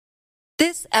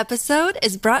This episode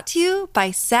is brought to you by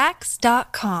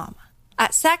Sax.com.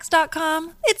 At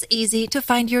Sax.com, it's easy to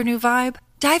find your new vibe.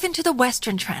 Dive into the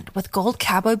Western trend with gold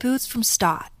cowboy boots from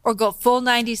Stott, or go full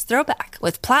 90s throwback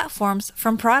with platforms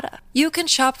from Prada. You can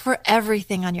shop for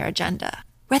everything on your agenda,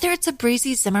 whether it's a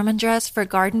breezy Zimmermann dress for a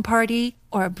garden party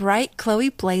or a bright Chloe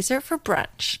blazer for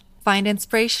brunch. Find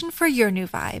inspiration for your new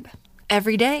vibe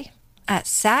every day at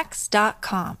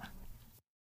Sax.com.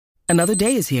 Another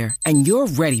day is here, and you're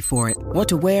ready for it. What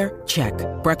to wear? Check.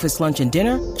 Breakfast, lunch, and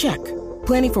dinner? Check.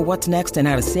 Planning for what's next and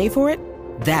how to save for it?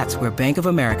 That's where Bank of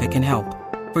America can help.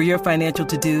 For your financial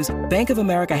to-dos, Bank of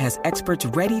America has experts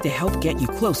ready to help get you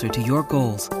closer to your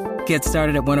goals. Get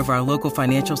started at one of our local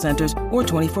financial centers or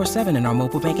 24/7 in our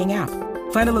mobile banking app.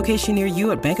 Find a location near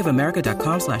you at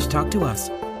bankofamerica.com/talktous.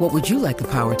 What would you like the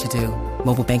power to do?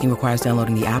 Mobile banking requires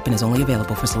downloading the app and is only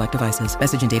available for select devices.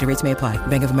 Message and data rates may apply.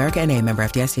 Bank of America N.A., member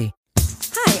FDIC.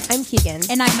 Hi, I'm Keegan.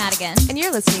 And I'm Madigan. And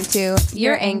you're listening to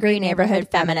Your Angry Neighborhood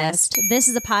Feminist. This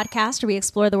is a podcast where we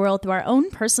explore the world through our own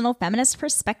personal feminist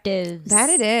perspectives. That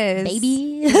it is.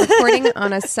 Baby. Recording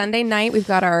on a Sunday night. We've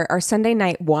got our Sunday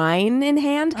night wine in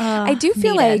hand. I do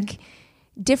feel like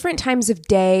different times of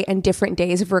day and different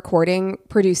days of recording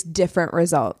produce different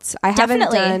results. I haven't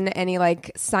done any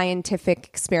like scientific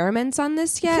experiments on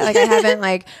this yet. Like I haven't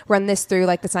like run this through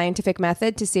like the scientific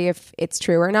method to see if it's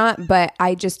true or not, but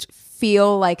I just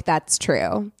feel like that's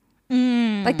true.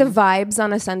 Like the vibes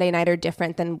on a Sunday night are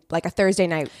different than like a Thursday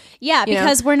night. Yeah,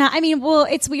 because we're not,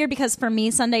 it's weird because for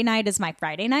me, Sunday night is my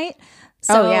Friday night.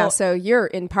 So, so you're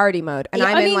in party mode and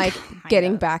I'm in like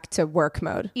getting back to work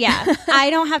mode. Yeah. I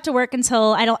don't have to work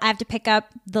until I have to pick up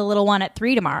the little one at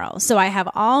 3 tomorrow. So I have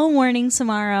all morning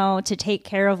tomorrow to take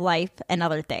care of life and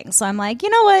other things. So I'm like, you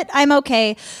know what? I'm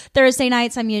okay. Thursday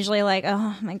nights, I'm usually like,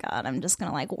 oh my God, I'm just going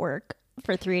to like work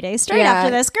for 3 days straight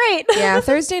after this. Great. Yeah.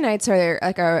 Thursday nights are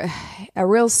like a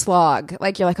real slog.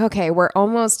 Like you're like, okay, we're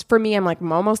almost, for me, I'm like,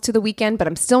 I'm almost to the weekend, but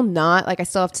I'm still not. Like I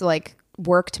still have to like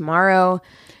work tomorrow.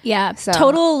 Yeah. So.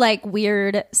 Total like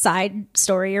weird side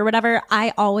story or whatever.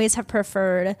 I always have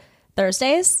preferred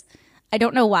Thursdays. I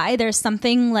don't know why. There's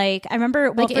something like, I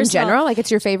remember like in general, like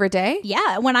it's your favorite day?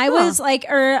 Yeah. When I was like,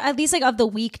 or at least like of the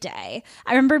weekday,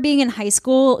 I remember being in high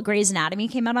school, Grey's Anatomy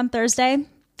came out on Thursday.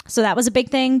 So that was a big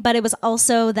thing, but it was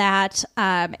also that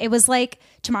it was like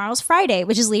tomorrow's Friday,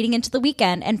 which is leading into the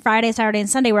weekend, and Friday, Saturday, and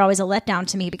Sunday were always a letdown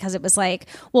to me because it was like,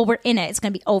 well, we're in it. It's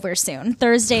going to be over soon.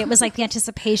 Thursday, it was like the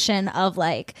anticipation of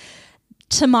like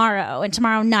tomorrow and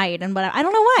tomorrow night and whatever. I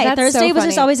don't know why. That's Thursday was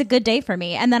just always a good day for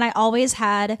me. And then I always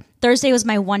had, Thursday was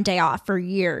my one day off for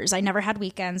years. I never had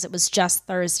weekends. It was just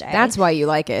Thursday. That's why you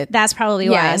like it. That's probably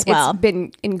why as well. It's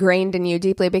been ingrained in you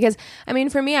deeply because, I mean,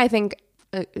 for me, I think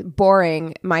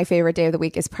boring, my favorite day of the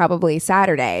week is probably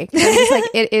Saturday. It's like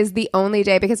it is the only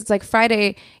day because it's like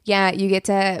Friday, you get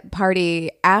to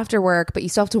party after work, but you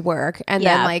still have to work, and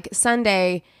then like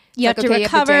Sunday you have to recover. You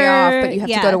have the day off, but you have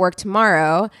to go to work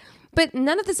tomorrow. But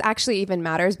none of this actually even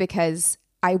matters because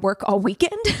I work all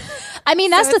weekend. I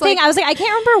mean, that's the thing. I was like, I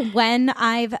can't remember when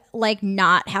I've like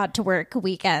not had to work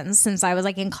weekends since I was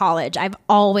like in college. I've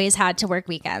always had to work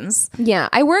weekends. Yeah.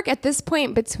 I work at this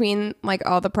point between like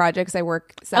all the projects. I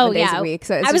work 7 days a week.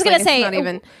 So it's I was going to say, not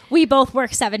even... we both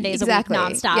work 7 days a week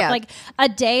nonstop. Yeah. Like a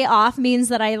day off means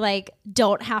that I like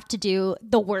don't have to do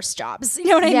the worst jobs. You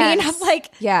know what I mean? I'm like,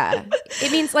 yeah,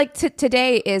 it means like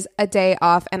today is a day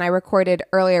off and I recorded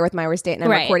earlier with my worst date and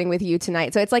I'm recording with you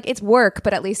tonight. So it's like, it's work,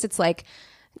 but at least it's like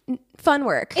fun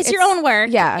work. It's your own work.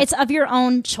 Yeah. It's of your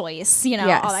own choice, you know,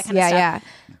 all that kind of stuff. Yeah.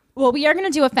 Well, we are going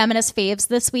to do a feminist faves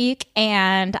this week,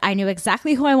 and I knew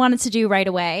exactly who I wanted to do right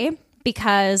away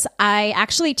because I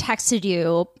actually texted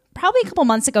you probably a couple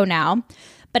months ago now,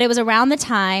 but it was around the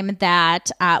time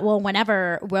that,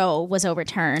 whenever Roe was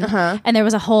overturned, and there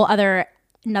was a whole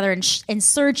another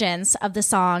insurgence of the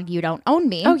song You Don't Own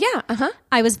Me. Oh, yeah.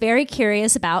 I was very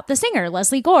curious about the singer,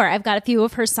 Leslie Gore. I've got a few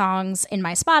of her songs in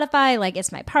my Spotify, like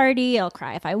It's My Party, I'll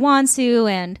Cry If I Want To,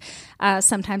 and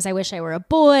Sometimes I Wish I Were a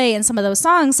Boy, and some of those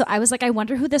songs. So I was like, I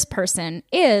wonder who this person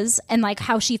is and like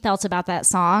how she felt about that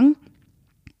song.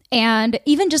 And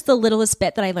even just the littlest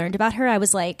bit that I learned about her, I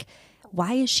was like,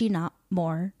 why is she not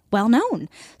more well known?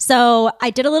 So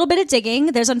I did a little bit of digging.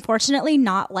 There's unfortunately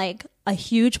not like a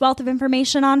huge wealth of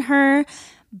information on her,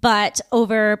 but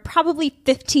over probably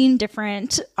 15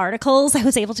 different articles, I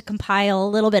was able to compile a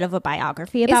little bit of a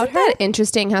biography about her. Isn't that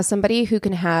interesting how somebody who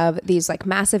can have these like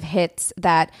massive hits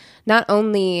that not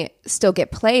only still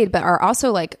get played, but are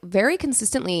also like very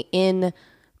consistently in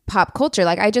pop culture.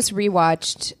 Like, I just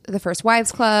rewatched The First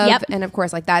Wives Club. Yep. And of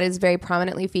course, like, that is very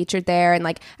prominently featured there. And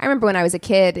like, I remember when I was a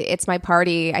kid, It's My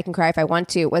Party, I Can Cry If I Want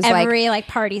To was every like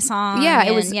party song. yeah,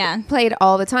 it was yeah. played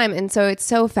all the time. And so it's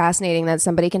so fascinating that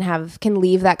somebody can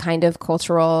leave that kind of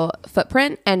cultural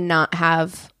footprint and not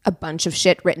have a bunch of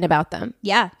shit written about them.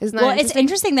 Yeah. Isn't that it's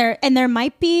interesting there, and there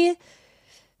might be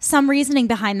some reasoning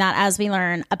behind that as we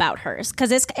learn about hers,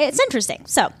 because it's interesting.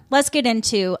 So let's get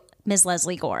into Ms.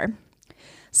 Lesley Gore.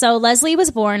 So Lesley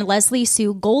was born Lesley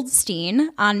Sue Goldstein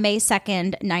on May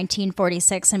 2nd,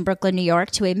 1946 in Brooklyn, New York,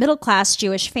 to a middle-class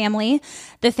Jewish family.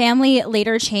 The family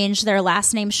later changed their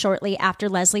last name shortly after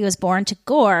Lesley was born to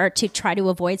Gore to try to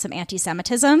avoid some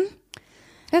anti-Semitism.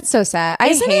 That's so sad. I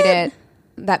hate it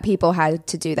that people had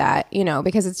to do that, you know,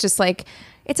 because it's just like,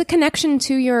 it's a connection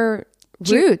to your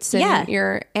roots and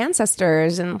your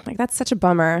ancestors. And like, that's such a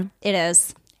bummer. It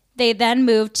is. They then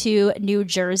moved to New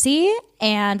Jersey,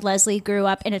 and Lesley grew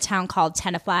up in a town called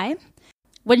Tenafly.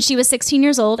 When she was 16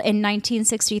 years old in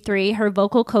 1963, her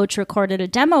vocal coach recorded a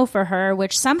demo for her,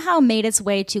 which somehow made its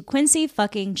way to Quincy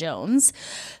fucking Jones.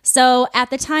 So at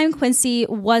the time, Quincy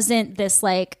wasn't this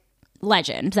like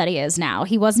legend that he is now.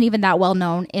 He wasn't even that well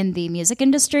known in the music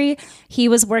industry. He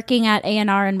was working at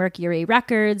A&R and Mercury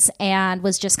Records and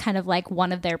was just kind of like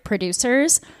one of their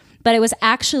producers. But it was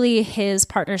actually his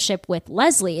partnership with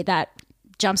Lesley that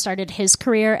jump-started his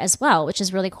career as well, which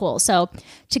is really cool. So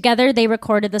together they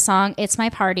recorded the song It's My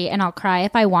Party and I'll Cry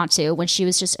If I Want To when she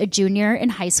was just a junior in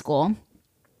high school.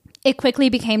 It quickly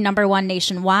became #1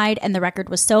 nationwide, and the record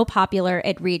was so popular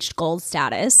it reached gold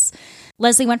status.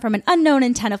 Lesley went from an unknown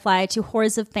in Tenafly to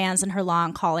hordes of fans in her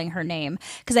lawn calling her name.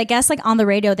 Because I guess like on the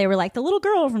radio, they were like, the little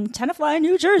girl from Tenafly,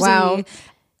 New Jersey. Wow.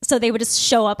 So they would just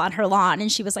show up on her lawn,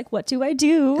 and she was like, what do I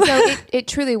do? So it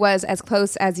truly was as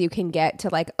close as you can get to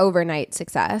like overnight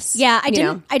success. Yeah, I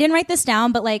didn't write this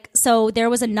down, but like, so there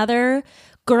was another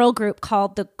girl group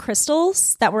called the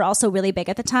Crystals that were also really big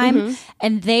at the time,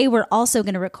 and they were also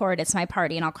going to record It's My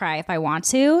Party and I'll Cry If I Want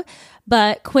To.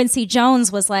 But Quincy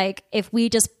Jones was like, if we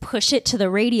just push it to the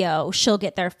radio, she'll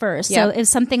get there first. Yep. So it was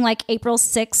something like April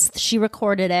 6th, she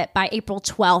recorded it. By April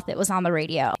 12th, it was on the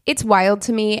radio. It's wild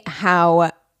to me how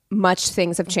much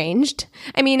things have changed.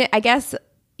 I mean, I guess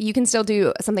you can still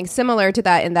do something similar to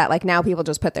that in that like now people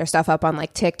just put their stuff up on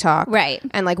like TikTok. Right.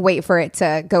 And like wait for it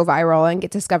to go viral and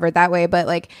get discovered that way. But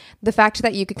like the fact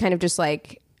that you could kind of just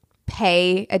like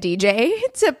pay a DJ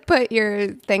to put your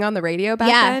thing on the radio back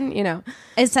then, you know.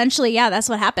 Essentially, yeah, that's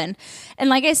what happened. And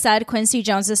like I said, Quincy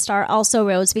Jones's star also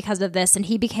rose because of this, and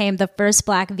he became the first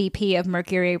Black VP of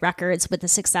Mercury Records with the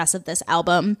success of this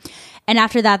album. And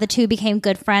after that, the two became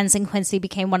good friends, and Quincy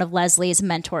became one of Lesley's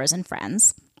mentors and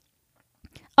friends.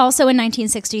 Also in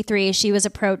 1963, she was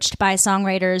approached by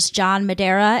songwriters John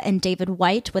Madera and David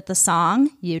White with the song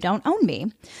You Don't Own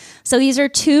Me. So these are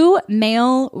two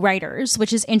male writers,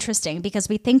 which is interesting because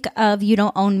we think of You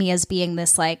Don't Own Me as being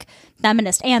this like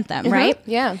feminist anthem, right?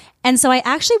 Yeah. And so I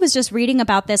actually was just reading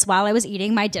about this while I was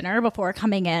eating my dinner before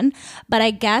coming in. But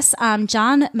I guess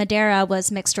John Madera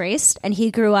was mixed race, and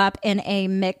he grew up in a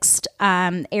mixed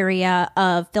area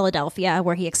of Philadelphia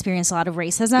where he experienced a lot of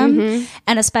racism,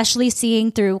 and especially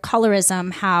seeing through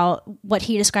colorism how what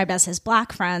he described as his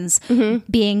Black friends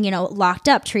being, you know, locked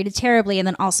up, treated terribly, and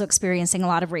then also experiencing a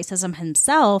lot of racism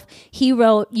himself. He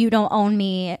wrote You Don't Own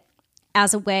Me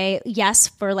as a way, yes,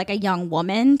 for like a young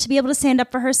woman to be able to stand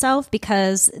up for herself,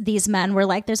 because these men were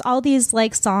like, there's all these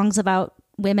like songs about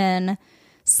women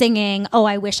singing, oh,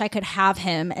 I wish I could have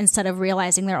him, instead of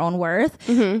realizing their own worth.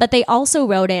 But they also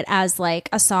wrote it as like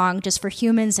a song just for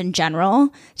humans in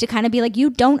general, to kind of be like, you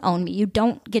don't own me. You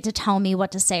don't get to tell me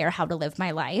what to say or how to live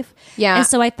my life. Yeah. And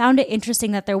so I found it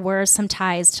interesting that there were some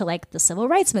ties to like the civil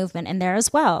rights movement in there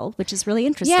as well, which is really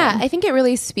interesting. Yeah, I think it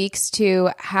really speaks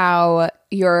to how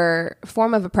your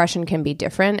form of oppression can be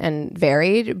different and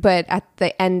varied, but at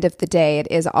the end of the day, it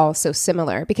is also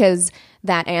similar, because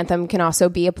that anthem can also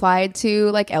be applied to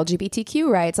like LGBTQ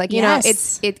rights. Like, you know,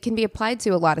 it can be applied to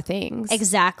a lot of things.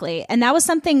 Exactly. And that was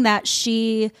something that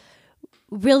she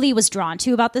really was drawn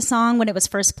to about the song when it was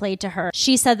first played to her.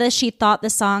 She said that she thought the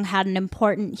song had an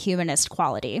important humanist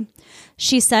quality.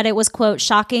 She said it was, quote,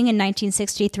 shocking in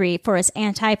 1963 for its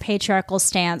anti-patriarchal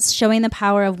stance, showing the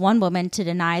power of one woman to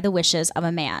deny the wishes of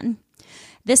a man.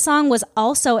 This song was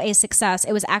also a success.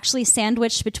 It was actually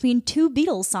sandwiched between two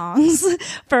Beatles songs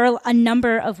for a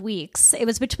number of weeks. It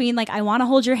was between like I Want to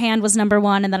Hold Your Hand was number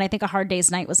 1, and then I think A Hard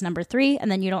Day's Night was number 3,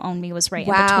 and then You Don't Own Me was right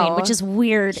in between, which is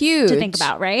weird to think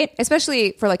about, right?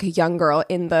 Especially for like a young girl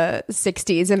in the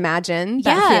 60s. Imagine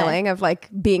that feeling of like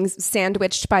being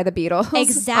sandwiched by the Beatles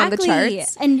on the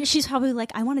charts. And she's probably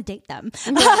like, I want to date them.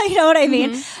 You know what I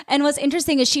mean? And what's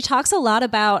interesting is she talks a lot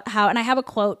about how, and I have a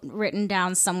quote written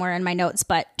down somewhere in my notes,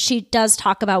 but she does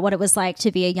talk about what it was like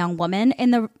to be a young woman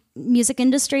in the music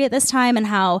industry at this time, and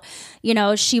how, you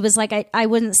know, she was like, I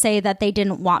wouldn't say that they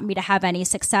didn't want me to have any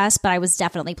success, but I was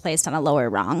definitely placed on a lower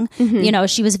rung. You know,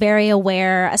 she was very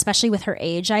aware, especially with her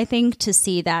age, I think, to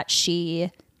see that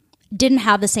she didn't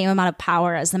have the same amount of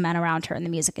power as the men around her in the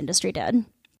music industry did.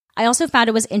 I also found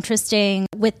it was interesting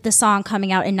with the song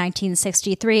coming out in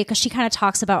 1963 because she kind of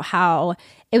talks about how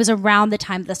it was around the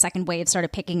time the second wave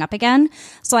started picking up again.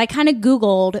 So I kind of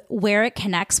Googled where it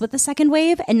connects with the second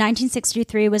wave. And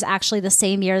 1963 was actually the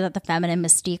same year that The Feminine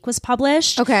Mystique was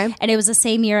published. Okay. And it was the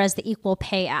same year as the Equal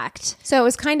Pay Act. So it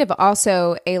was kind of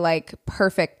also a like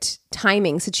perfect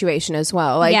timing situation as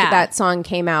well. Like that song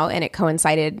came out and it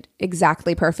coincided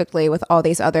exactly perfectly with all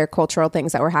these other cultural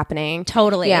things that were happening.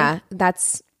 Totally. Yeah,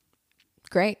 that's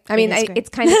great. I mean, it's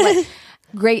kind of like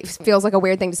great feels like a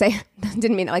weird thing to say.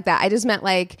 Didn't mean it like that. I just meant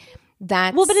like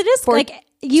that. Well, but it is like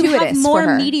you have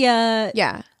more media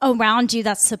around you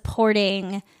that's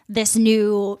supporting this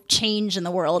new change in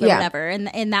the world or whatever. And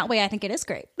in that way, I think it is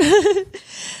great.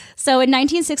 So in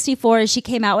 1964, she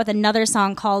came out with another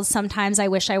song called Sometimes I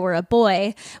Wish I Were a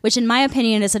Boy, which in my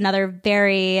opinion is another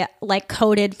very like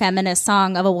coded feminist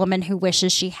song of a woman who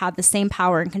wishes she had the same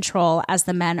power and control as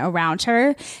the men around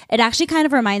her. It actually kind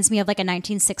of reminds me of like a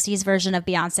 1960s version of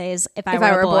Beyonce's If I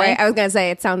Were a Boy. I was going to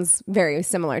say it sounds very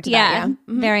similar to that. Yeah,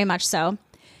 very much so.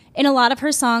 In a lot of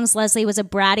her songs, Leslie was a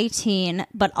bratty teen,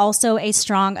 but also a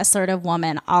strong, assertive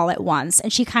woman all at once.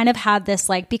 And she kind of had this,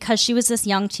 like, because she was this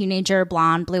young teenager,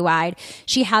 blonde, blue-eyed,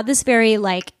 she had this very,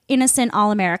 like, innocent,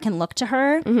 all-American look to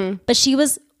her. But she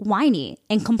was whiny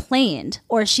and complained,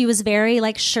 or she was very,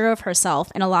 like, sure of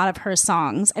herself in a lot of her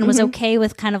songs and was okay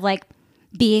with kind of, like,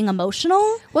 being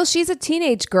emotional. Well, she's a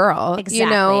teenage girl, you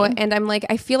know, and I'm like,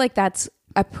 I feel like that's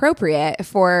appropriate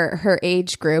for her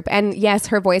age group. And yes,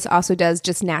 her voice also does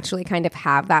just naturally kind of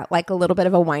have that like a little bit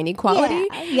of a whiny quality.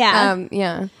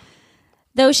 Yeah.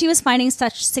 Though she was finding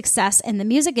such success in the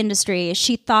music industry,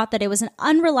 she thought that it was an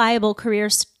unreliable career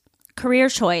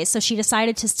choice, so she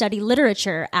decided to study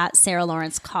literature at Sarah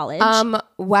Lawrence College.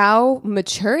 Wow,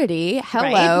 maturity.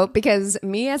 Hello. Right? Because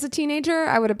me as a teenager,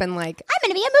 I would have been like, I'm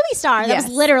going to be a movie star. That was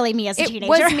literally me as a teenager. It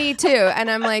was me too.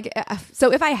 And I'm like,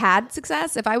 so if I had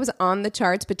success, if I was on the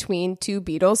charts between two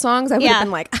Beatles songs, I would have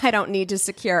been like, I don't need to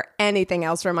secure anything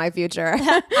else for my future.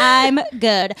 I'm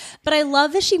good. But I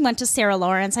love that she went to Sarah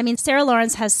Lawrence. I mean, Sarah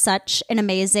Lawrence has such an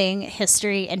amazing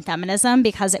history in feminism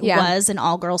because it was an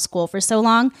all-girl school for so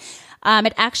long.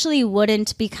 It actually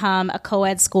wouldn't become a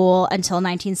co-ed school until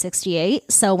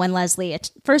 1968. So when Leslie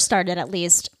first started, at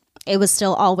least, it was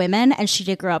still all women, and she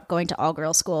did grow up going to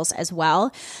all-girl schools as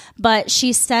well. But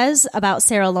she says about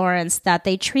Sarah Lawrence that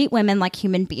they treat women like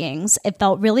human beings. It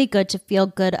felt really good to feel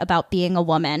good about being a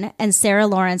woman, and Sarah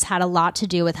Lawrence had a lot to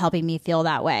do with helping me feel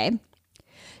that way.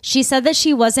 She said that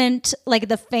she wasn't, like,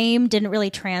 the fame didn't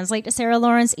really translate to Sarah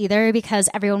Lawrence either because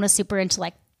everyone was super into,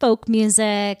 like, folk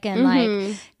music and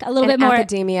like a little bit more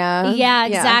academia. Yeah,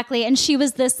 exactly. And she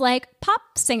was this like pop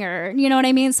singer, you know what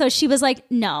I mean? So she was like,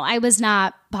 no, I was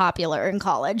not popular in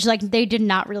college. Like they did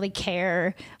not really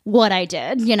care what I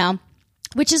did, you know,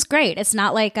 which is great. It's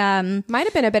not like might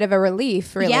have been a bit of a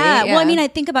relief, really. Yeah. Well, I mean, I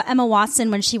think about Emma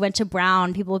Watson when she went to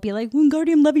Brown, people would be like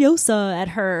Wingardium Leviosa at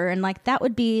her, and like that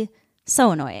would be so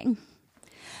annoying.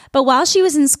 But while she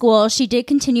was in school, she did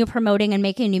continue promoting and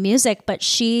making new music, but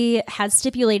she had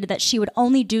stipulated that she would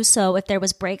only do so if there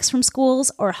was breaks from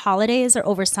schools or holidays or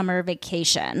over summer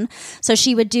vacation. So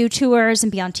she would do tours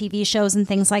and be on TV shows and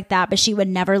things like that, but she would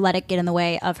never let it get in the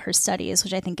way of her studies,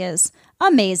 which I think is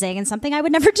amazing and something I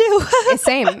would never do.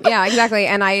 Same. Yeah, exactly.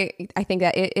 And I think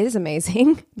that it is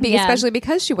amazing, especially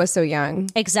because she was so young.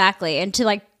 Exactly. And to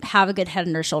like have a good head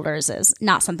on her shoulders is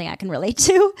not something I can relate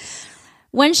to.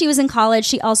 When she was in college,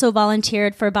 she also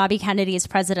volunteered for Bobby Kennedy's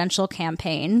presidential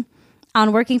campaign.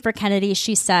 On working for Kennedy,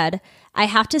 she said, I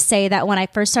have to say that when I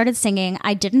first started singing,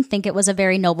 I didn't think it was a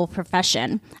very noble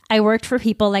profession. I worked for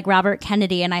people like Robert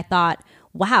Kennedy, and I thought,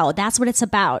 wow, that's what it's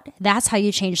about. That's how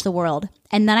you change the world.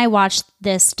 And then I watched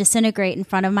this disintegrate in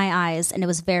front of my eyes, and it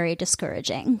was very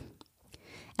discouraging.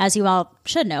 As you all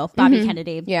should know, Bobby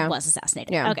Kennedy was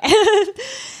assassinated. Yeah. Okay.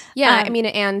 Yeah, I mean,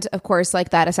 and of course, like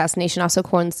that assassination also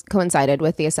coincided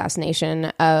with the assassination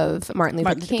of Martin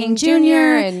Luther King Jr.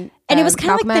 and it was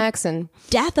kind of like X the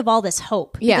death of all this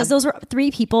hope. Because those were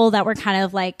three people that were kind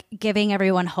of like giving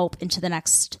everyone hope into the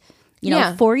next,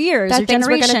 4 years or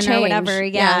generation or whatever.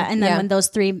 Yeah. And then when those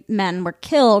three men were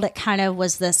killed, it kind of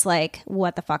was this like,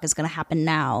 what the fuck is going to happen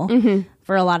now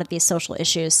for a lot of these social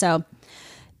issues. So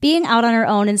being out on her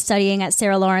own and studying at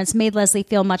Sarah Lawrence made Leslie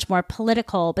feel much more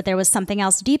political, but there was something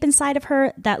else deep inside of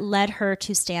her that led her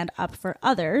to stand up for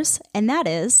others, and that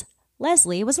is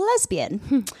Leslie was a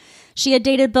lesbian. She had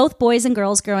dated both boys and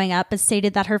girls growing up, but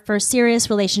stated that her first serious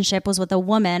relationship was with a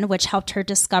woman, which helped her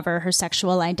discover her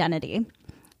sexual identity.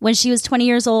 When she was 20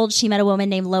 years old, she met a woman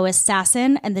named Lois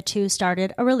Sasson, and the two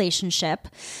started a relationship.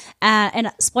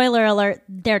 And spoiler alert,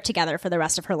 they're together for the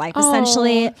rest of her life,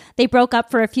 essentially. They broke up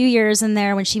for a few years in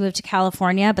there when she moved to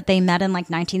California, but they met in like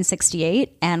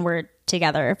 1968 and were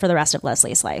together for the rest of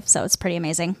Leslie's life. So it's pretty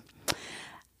amazing.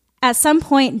 At some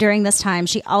point during this time,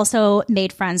 she also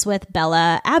made friends with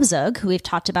Bella Abzug, who we've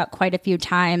talked about quite a few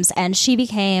times, and she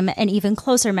became an even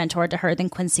closer mentor to her than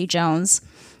Quincy Jones.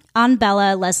 On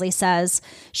Bella, Leslie says,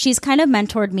 she's kind of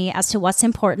mentored me as to what's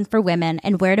important for women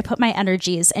and where to put my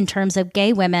energies in terms of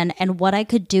gay women and what I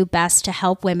could do best to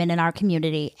help women in our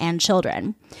community and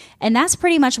children. And that's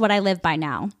pretty much what I live by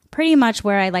now. Pretty much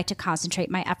where I like to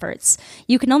concentrate my efforts.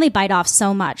 You can only bite off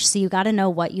so much, so you got to know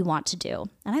what you want to do.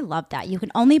 And I love that. You can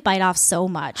only bite off so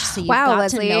much, so you got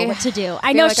Leslie, to know what to do.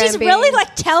 I know like she's really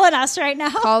like telling us right now.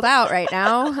 Called out right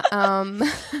now.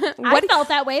 I felt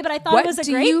that way, but I thought it was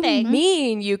a great thing. What do you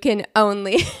mean you can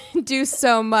only do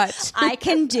so much? I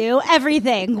can do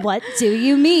everything. What do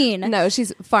you mean? No,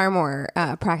 she's far more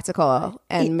practical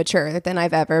and mature than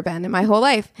I've ever been in my whole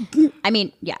life. I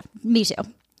mean, yeah, me too.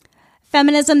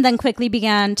 Feminism then quickly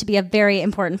began to be a very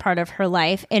important part of her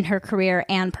life, in her career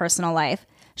and personal life.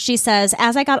 She says,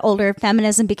 as I got older,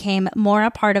 feminism became more a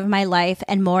part of my life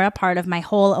and more a part of my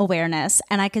whole awareness,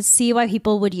 and I could see why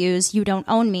people would use You Don't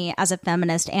Own Me as a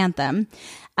feminist anthem.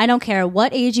 I don't care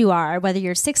what age you are, whether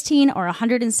you're 16 or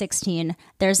 116,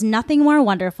 there's nothing more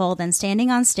wonderful than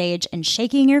standing on stage and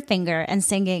shaking your finger and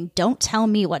singing, "Don't tell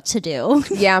me what to do."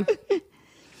 Yeah.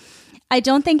 I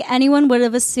don't think anyone would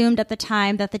have assumed at the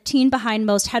time that the teen behind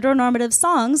most heteronormative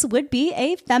songs would be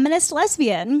a feminist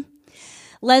lesbian.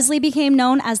 Leslie became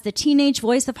known as the teenage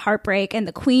voice of heartbreak and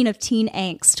the queen of teen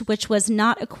angst, which was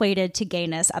not equated to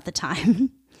gayness at the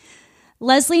time.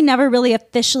 Leslie never really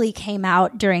officially came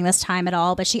out during this time at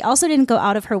all, but she also didn't go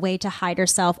out of her way to hide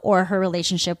herself or her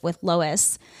relationship with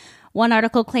Lois. One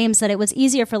article claims that it was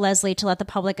easier for Leslie to let the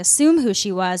public assume who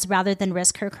she was rather than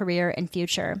risk her career and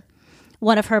future.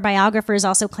 One of her biographers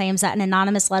also claims that an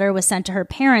anonymous letter was sent to her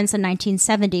parents in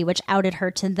 1970, which outed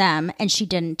her to them, and she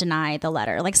didn't deny the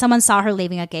letter. Like, someone saw her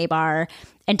leaving a gay bar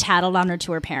and tattled on her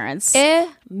to her parents.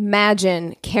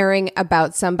 Imagine caring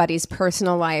about somebody's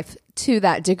personal life to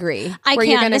that degree. I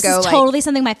can't. This is totally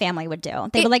something my family would do.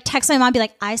 They would like text my mom and be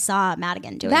like, I saw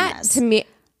Madigan doing this.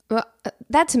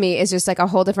 That to me is just like a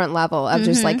whole different level of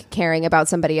just like caring about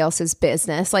somebody else's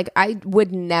business. Like, I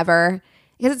would never...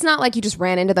 Because it's not like you just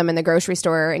ran into them in the grocery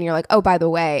store and you're like, oh, by the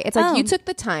way. It's like you took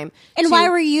the time. And why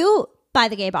were you by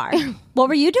the gay bar? What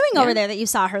were you doing over there that you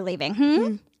saw her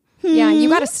leaving? Yeah,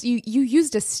 you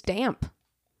used a stamp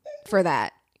for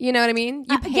that. You know what I mean?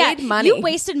 You paid money. You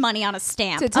wasted money on a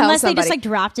stamp. Unless they just like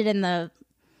dropped it in the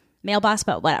mailbox,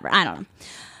 but whatever. I don't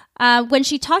know. When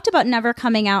she talked about never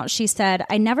coming out, she said,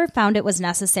 I never found it was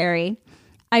necessary.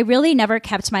 I really never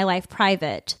kept my life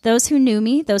private. Those who knew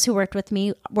me, those who worked with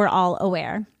me, were all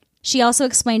aware. She also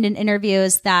explained in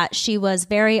interviews that she was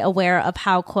very aware of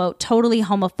how, quote, totally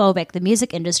homophobic the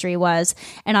music industry was,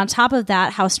 and on top of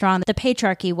that, how strong the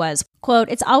patriarchy was. Quote,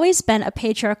 it's always been a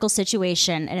patriarchal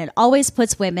situation, and it always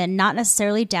puts women not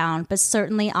necessarily down, but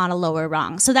certainly on a lower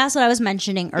rung. So that's what I was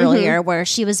mentioning earlier, where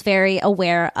she was very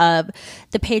aware of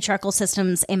the patriarchal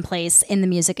systems in place in the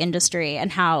music industry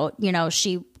and how, you know,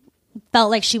 she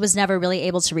felt like she was never really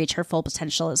able to reach her full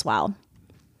potential as well.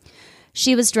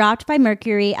 She was dropped by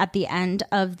Mercury at the end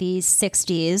of the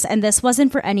 60s, and this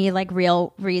wasn't for any like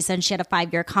real reason. She had a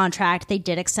 5-year contract. They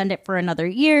did extend it for another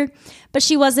year, but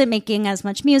she wasn't making as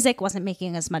much music, wasn't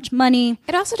making as much money.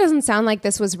 It also doesn't sound like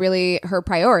this was really her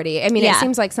priority. I mean, it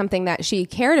seems like something that she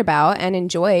cared about and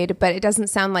enjoyed, but it doesn't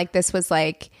sound like this was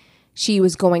like she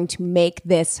was going to make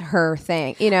this her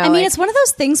thing, you know? I mean, it's one of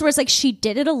those things where it's like she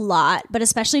did it a lot, but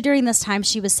especially during this time,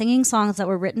 she was singing songs that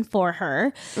were written for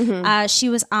her. She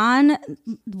was on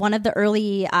one of the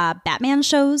early Batman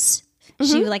shows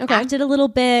She like acted a little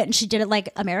bit, and she did it like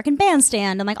American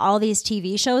Bandstand and like all these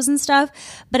TV shows and stuff.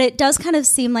 But it does kind of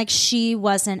seem like she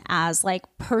wasn't as like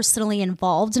personally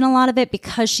involved in a lot of it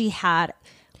because she had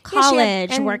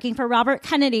college, working for Robert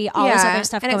Kennedy, all this other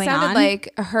stuff going on. And it sounded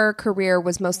like her career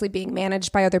was mostly being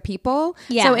managed by other people.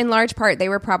 Yeah. So in large part, they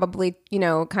were probably, you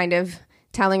know, kind of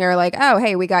telling her like, oh,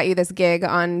 hey, we got you this gig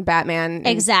on Batman.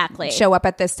 Exactly. Show up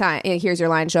at this time. Here's your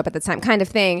line. Show up at this time kind of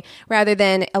thing. Rather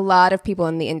than a lot of people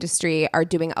in the industry are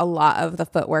doing a lot of the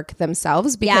footwork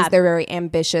themselves because they're very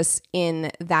ambitious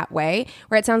in that way.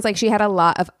 Where it sounds like she had a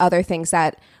lot of other things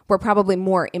that were probably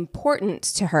more important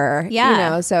to her. Yeah. You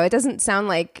know, so it doesn't sound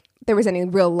like there was any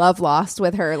real love lost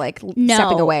with her like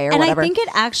stepping away or whatever. And I think it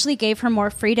actually gave her more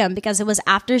freedom because it was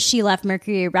after she left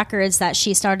Mercury Records that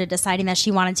she started deciding that she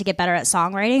wanted to get better at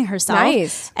songwriting herself.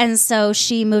 Nice. And so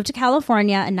she moved to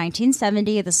California in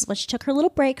 1970. This is when she took her little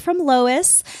break from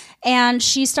Lois. And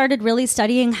she started really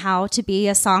studying how to be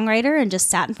a songwriter and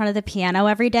just sat in front of the piano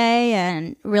every day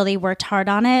and really worked hard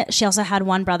on it. She also had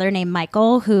one brother named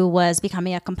Michael who was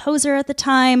becoming a composer at the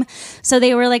time. So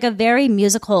they were like a very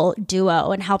musical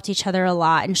duo and helped each other a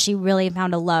lot. And she really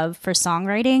found a love for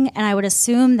songwriting. And I would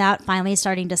assume that finally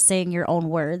starting to sing your own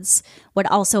words would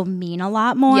also mean a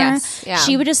lot more. Yes, yeah.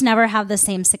 She would just never have the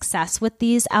same success with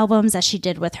these albums as she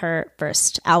did with her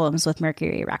first albums with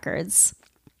Mercury Records.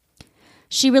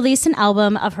 She released an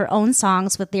album of her own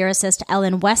songs with lyricist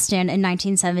Ellen Weston in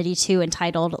 1972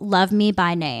 entitled Love Me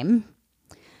by Name.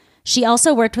 She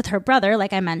also worked with her brother,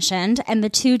 like I mentioned, and the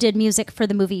two did music for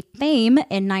the movie Fame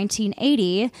in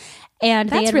 1980. And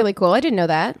that's really cool. I didn't know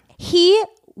that. He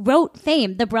wrote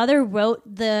Fame. The brother wrote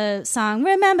the song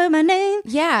Remember My Name.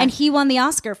 Yeah. And he won the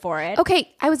Oscar for it.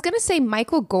 Okay, I was going to say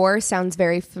Michael Gore sounds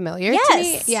very familiar to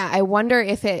me. Yeah, I wonder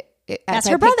if that's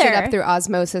her her brother. brother. It up through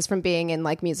osmosis from being in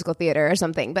like musical theater or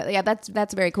something. But yeah,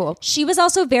 that's very cool. She was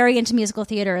also very into musical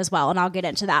theater as well, and I'll get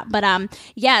into that. But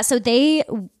yeah, so they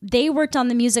worked on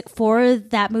the music for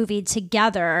that movie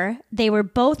together. They were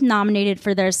both nominated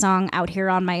for their song Out Here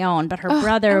on My Own, but her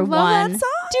brother won. That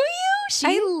song. Do you?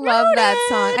 I love that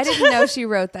song. I didn't know she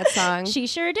wrote that song. She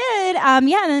sure did. Yeah, and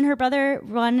then her brother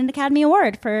won an Academy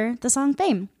Award for the song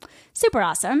Fame. Super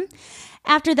awesome.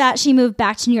 After that, she moved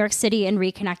back to New York City and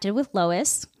reconnected with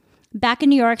Lois. Back in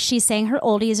New York, she sang her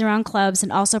oldies around clubs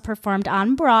and also performed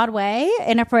on Broadway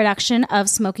in a production of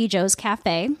Smokey Joe's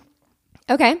Cafe.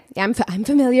 Okay, yeah, I'm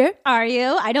familiar. Are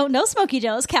you? I don't know Smokey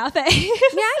Joe's Cafe.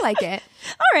 Yeah, I like it.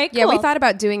 All right, cool. Yeah, we thought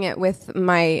about doing it with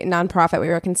my nonprofit. We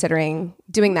were considering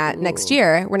doing that next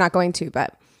year. We're not going to,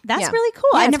 but that's really cool.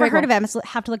 Yeah, I've never heard cool. of it. I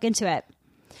have to look into it.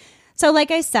 So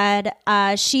like I said,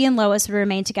 she and Lois would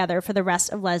remain together for the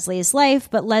rest of Leslie's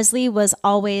life, but Leslie was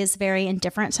always very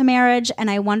indifferent to marriage. And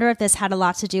I wonder if this had a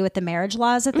lot to do with the marriage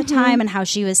laws at the time and how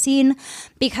she was seen,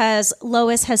 because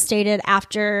Lois has stated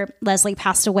after Leslie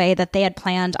passed away that they had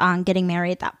planned on getting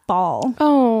married that fall.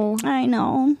 Oh, I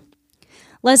know.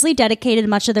 Leslie dedicated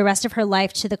much of the rest of her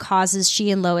life to the causes she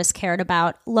and Lois cared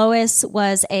about. Lois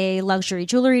was a luxury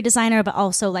jewelry designer, but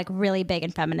also like really big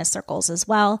in feminist circles as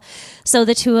well. So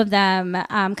the two of them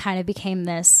kind of became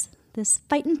this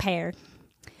fighting pair.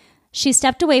 She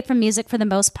stepped away from music for the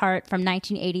most part from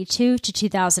 1982 to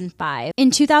 2005.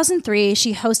 In 2003,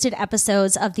 she hosted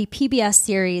episodes of the PBS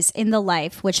series In the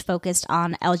Life, which focused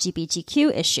on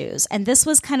LGBTQ issues. And this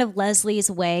was kind of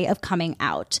Leslie's way of coming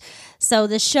out. So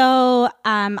the show,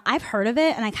 I've heard of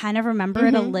it and I kind of remember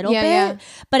it a little bit,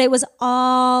 but it was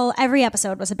every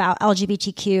episode was about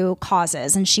LGBTQ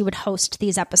causes, and she would host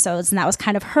these episodes, and that was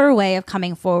kind of her way of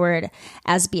coming forward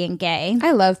as being gay.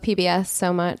 I love PBS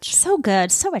so much. So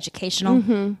good, so educational.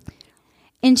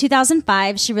 In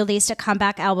 2005, she released a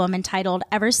comeback album entitled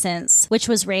Ever Since, which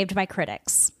was raved by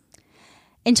critics.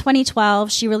 In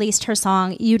 2012, she released her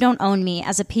song You Don't Own Me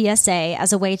as a PSA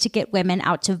as a way to get women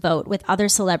out to vote, with other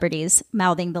celebrities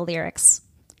mouthing the lyrics.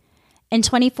 In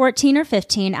 2014 or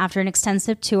 15, after an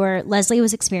extensive tour, Leslie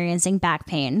was experiencing back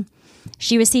pain.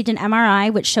 She received an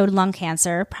MRI which showed lung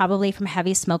cancer, probably from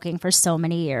heavy smoking for so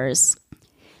many years.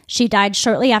 She died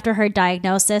shortly after her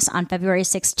diagnosis on February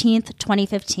 16th,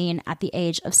 2015, at the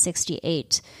age of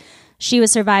 68. She was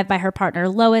survived by her partner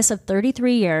Lois of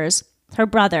 33 years, her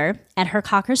brother, and her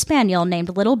Cocker Spaniel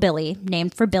named Little Billy,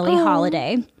 named for Billie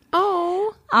Holiday.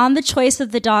 Oh. On the choice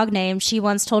of the dog name, she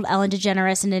once told Ellen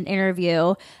DeGeneres in an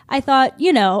interview, I thought,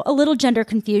 a little gender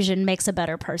confusion makes a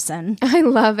better person. I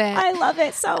love it. I love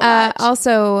it so much.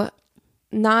 Also,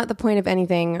 not the point of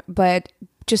anything, but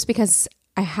just because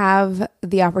I have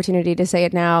the opportunity to say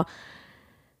it now,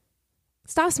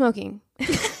 stop smoking.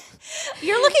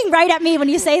 You're looking right at me when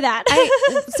you say that.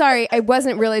 Sorry, I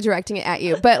wasn't really directing it at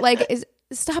you, but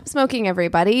stop smoking,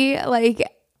 everybody.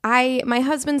 my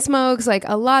husband smokes, like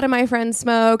a lot of my friends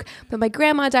smoke, but my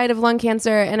grandma died of lung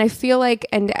cancer. And I feel like,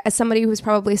 and as somebody who's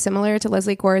probably similar to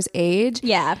Leslie Gore's age,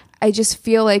 Yeah. I just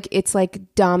feel like it's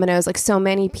like dominoes, like so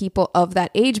many people of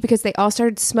that age, because they all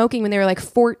started smoking when they were like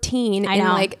 14 in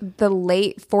like the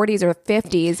late 40s or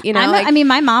 50s, you know? I mean,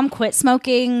 my mom quit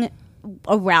smoking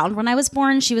around when I was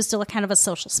born. She was still a kind of a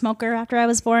social smoker after I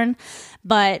was born,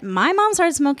 but my mom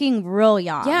started smoking real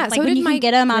young. Yeah, like so when did you my can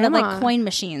get them out of grandma. like coin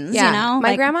machines. Yeah, you know, my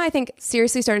like, grandma, I think,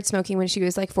 seriously started smoking when she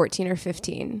was like 14 or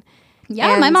 15.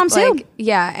 Yeah, And, my mom too. like,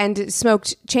 yeah, and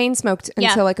chain smoked Yeah.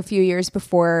 until like a few years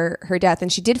before her death,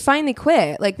 and she did finally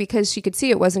quit, like because she could see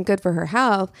it wasn't good for her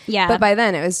health. Yeah. but by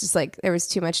then it was just like there was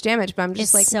too much damage. But I'm just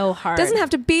It's like, so hard. It doesn't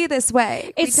have to be this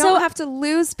way. It's we don't so- have to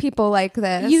lose people like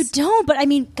this. You don't, but I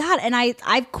mean, God, and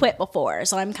I've quit before,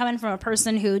 so I'm coming from a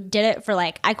person who did it for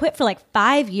like, I quit for like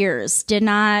 5 years, did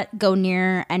not go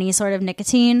near any sort of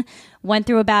nicotine, went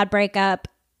through a bad breakup,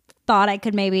 thought I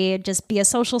could maybe just be a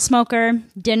social smoker,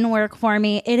 didn't work for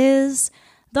me. It is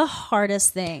the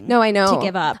hardest thing. No, I know. to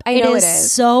give up. I know it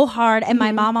is. so hard, and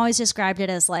my mom always described it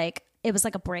as like it was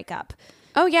like a breakup.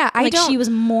 Oh yeah, I Like don't. she was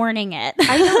mourning it.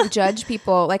 I don't judge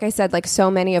people. Like I said, like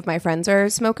so many of my friends are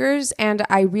smokers, and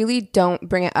I really don't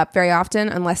bring it up very often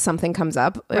unless something comes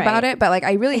up about it. But like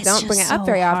I really It's don't bring it just up so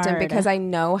very often hard. because I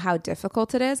know how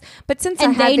difficult it is. But since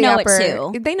And I had they the know it upper,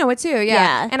 too. they know it too. Yeah.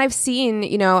 Yeah. And I've seen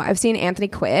Anthony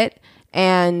quit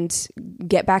and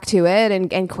get back to it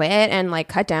and quit and like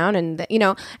cut down, and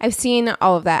I've seen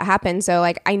all of that happen. So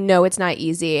like I know it's not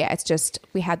easy. It's just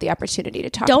we had the opportunity to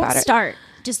talk Don't about it. start.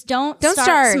 Just don't Don't start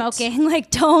start. smoking.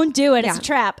 Like, don't do it. It's Yeah. a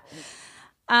trap.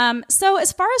 So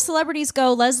as far as celebrities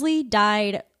go, Leslie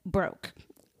died broke.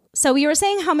 So we were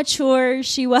saying how mature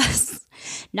she was.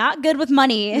 Not good with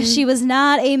money. She was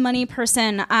not a money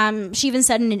person. She even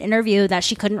said in an interview that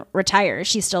she couldn't retire.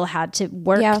 She still had to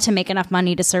work to make enough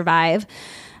money to survive.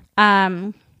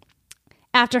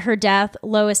 After her death,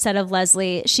 Lois said of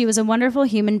Leslie, she was a wonderful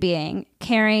human being,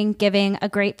 caring, giving, a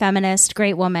great feminist,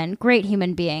 great woman, great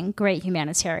human being, great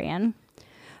humanitarian.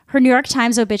 Her New York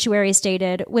Times obituary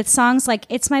stated, with songs like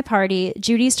It's My Party,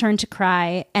 Judy's Turn to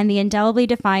Cry, and the indelibly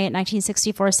defiant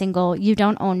 1964 single You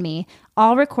Don't Own Me,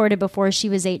 all recorded before she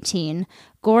was 18,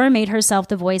 Gore made herself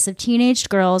the voice of teenaged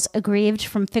girls aggrieved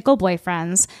from fickle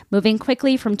boyfriends, moving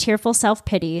quickly from tearful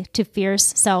self-pity to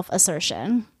fierce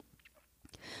self-assertion.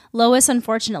 Lois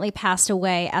unfortunately passed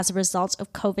away as a result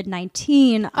of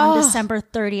COVID-19 on December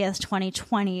 30th,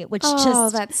 2020, which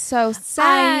just... that's so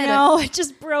sad. I know. It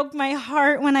just broke my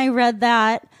heart when I read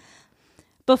that.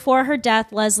 Before her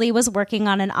death, Leslie was working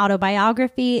on an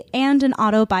autobiography and an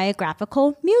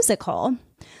autobiographical musical.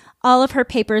 All of her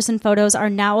papers and photos are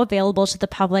now available to the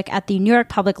public at the New York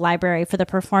Public Library for the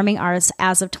Performing Arts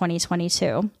as of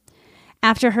 2022.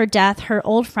 After her death, her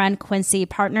old friend Quincy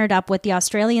partnered up with the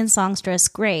Australian songstress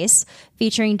Grace,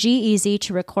 featuring G-Eazy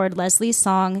to record Leslie's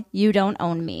song, You Don't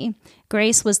Own Me.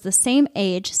 Grace was the same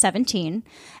age, 17,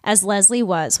 as Leslie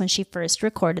was when she first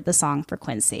recorded the song for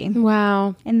Quincy.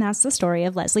 Wow. And that's the story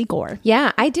of Leslie Gore.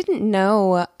 Yeah, I didn't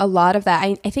know a lot of that.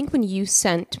 I think when you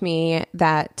sent me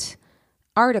that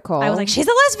article, I was like, she's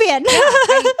a lesbian.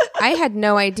 I had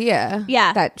no idea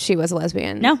Yeah. that she was a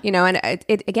lesbian. No. And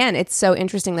it's so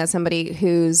interesting that somebody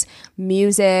whose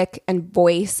music and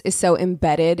voice is so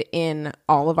embedded in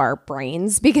all of our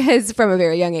brains, because from a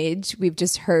very young age, we've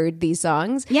just heard these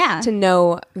songs. Yeah. To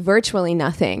know virtually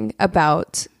nothing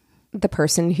about the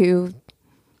person who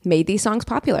made these songs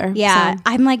popular. Yeah, So-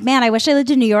 I'm like, man, I wish I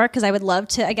lived in New York because I would love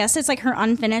to. I guess it's like her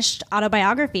unfinished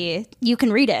autobiography. You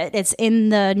can read it. It's in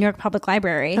the New York Public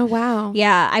Library. Oh, wow.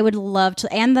 Yeah, I would love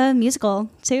to. And the musical,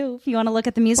 too. If you want to look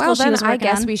at the musical Well, she then was I working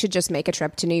guess on. we should just make a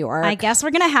trip to New York. I guess we're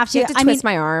going to have to. You have to twist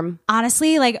my arm.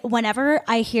 Honestly, like whenever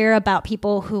I hear about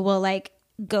people who will like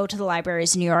go to the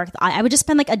libraries in New York, I would just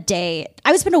spend like a day. I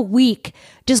would spend a week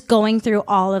just going through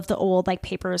all of the old like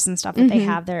papers and stuff that they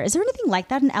have there. Is there anything like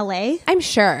that in LA? I'm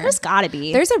sure. There's got to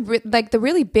be. There's the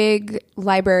really big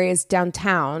library is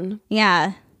downtown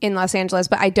Yeah. in Los Angeles,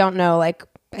 but I don't know like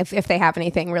if they have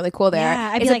anything really cool there.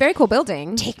 Yeah, I'd be it's a like, very cool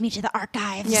building. Take me to the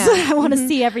archives. Yeah. I want to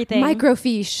see everything.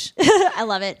 Microfiche. I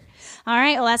love it. All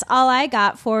right. Well, that's all I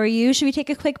got for you. Should we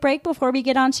take a quick break before we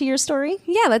get on to your story?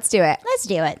 Yeah, let's do it. Let's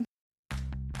do it.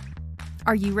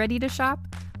 Are you ready to shop?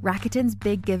 Rakuten's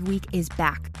Big Give Week is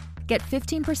back. Get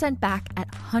 15% back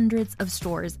at hundreds of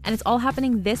stores, and it's all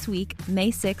happening this week,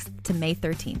 May 6th to May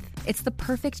 13th. It's the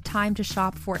perfect time to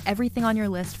shop for everything on your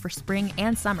list for spring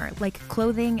and summer, like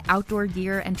clothing, outdoor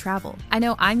gear, and travel. I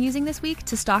know I'm using this week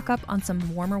to stock up on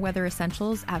some warmer weather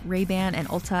essentials at Ray-Ban and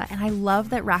Ulta, and I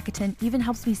love that Rakuten even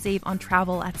helps me save on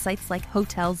travel at sites like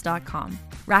Hotels.com.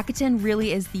 Rakuten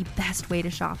really is the best way to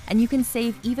shop, and you can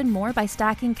save even more by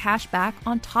stacking cash back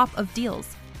on top of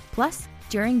deals. Plus,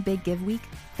 during Big Give Week,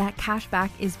 that cash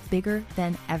back is bigger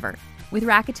than ever. With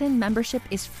Rakuten, membership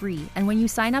is free, and when you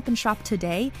sign up and shop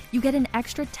today, you get an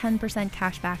extra 10%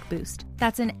 cash back boost.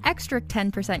 That's an extra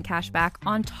 10% cash back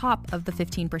on top of the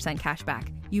 15% cash back.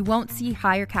 You won't see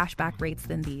higher cash back rates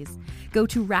than these. Go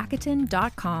to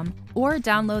Rakuten.com or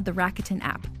download the Rakuten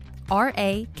app.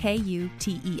 Rakuten.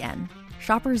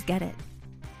 Shoppers get it.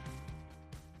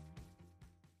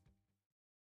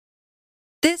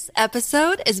 This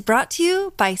episode is brought to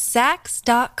you by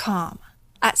Sax.com.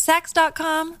 At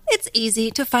Sax.com, it's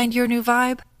easy to find your new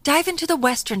vibe. Dive into the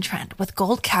Western trend with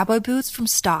gold cowboy boots from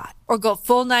Stott, or go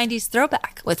full 90s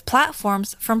throwback with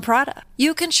platforms from Prada.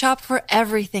 You can shop for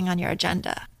everything on your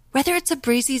agenda, whether it's a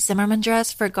breezy Zimmermann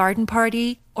dress for a garden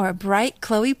party or a bright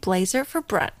Chloe blazer for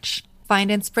brunch.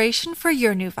 Find inspiration for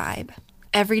your new vibe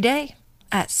every day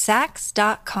at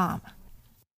Sax.com.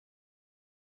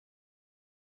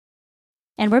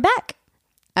 And we're back.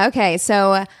 Okay,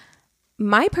 so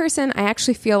my person, I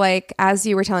actually feel like as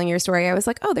you were telling your story, I was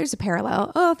like, oh, there's a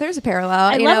parallel. Oh, there's a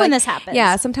parallel. I love when this happens.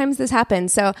 Yeah, sometimes this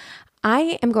happens. So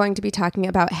I am going to be talking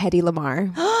about Hedy Lamarr.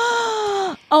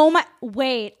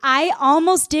 Wait, I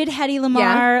almost did Hedy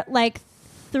Lamarr like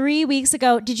 3 weeks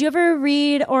ago. Did you ever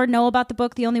read or know about the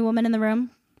book, The Only Woman in the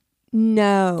Room?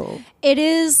 No. It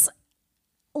is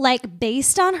like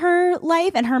based on her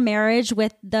life and her marriage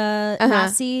with the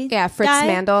Nazi Fritz guy.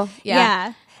 Mandel.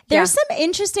 Yeah. There's some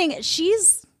interesting,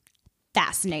 she's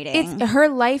fascinating. Her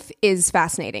life is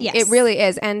fascinating. Yes. It really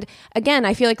is. And again,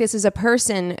 I feel like this is a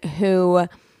person who,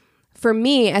 for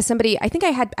me, as somebody, I think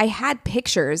I had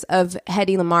pictures of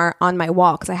Hedy Lamarr on my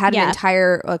wall because I had an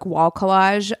entire like wall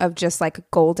collage of just like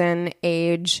golden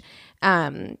age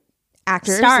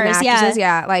actors Stars, and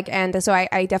actresses. And so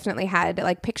I definitely had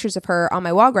like pictures of her on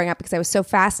my wall growing up because I was so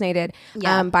fascinated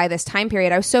by this time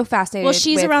period. I was so fascinated. Well,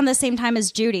 she's around the same time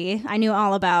as Judy. I knew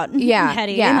all about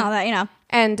Hedy and all that, you know.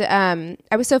 And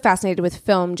I was so fascinated with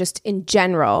film just in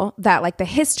general that like the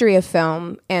history of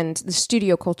film and the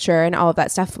studio culture and all of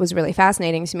that stuff was really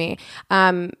fascinating to me.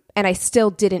 And I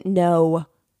still didn't know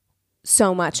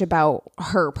so much about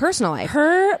her personal life.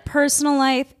 Her personal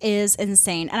life is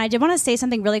insane. And I did want to say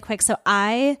something really quick. So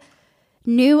I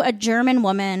knew a German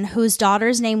woman whose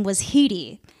daughter's name was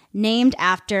Hedy, named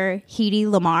after Hedy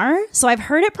Lamarr. So I've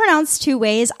heard it pronounced two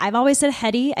ways. I've always said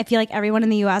Hedy. I feel like everyone in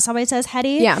the US always says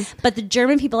Hedy. Yeah. But the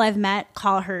German people I've met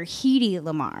call her Hedy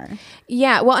Lamarr.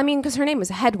 Yeah. Well, I mean, because her name was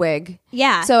Hedwig.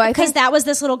 Yeah. So because that was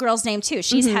this little girl's name too.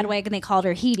 She's Hedwig and they called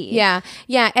her Hedy. Yeah.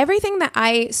 Yeah. Everything that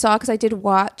I saw, because I did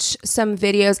watch some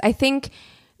videos, I think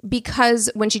because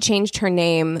when she changed her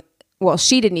name, well,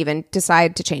 she didn't even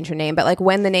decide to change her name, but like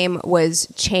when the name was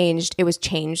changed, it was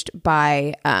changed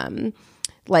by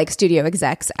like studio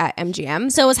execs at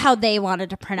MGM. So it was how they wanted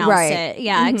to pronounce it.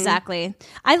 Yeah, exactly.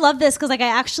 I love this because like I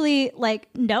actually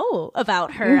like know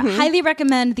about her. Highly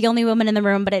recommend The Only Woman in the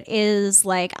Room, but it is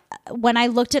like when I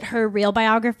looked at her real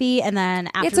biography and then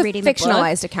after reading the book. It's a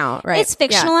fictionalized account, right? It's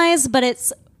fictionalized, but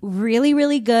it's really,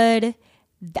 really good.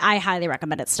 I highly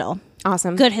recommend it still.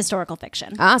 Awesome. Good historical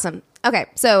fiction. Awesome. Okay,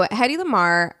 so Hedy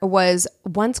Lamarr was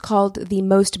once called the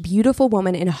most beautiful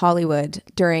woman in Hollywood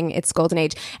during its golden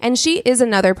age. And she is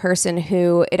another person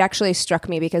who, it actually struck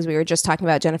me because we were just talking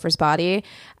about Jennifer's Body,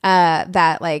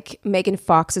 that like Megan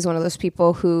Fox is one of those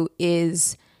people who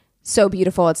is so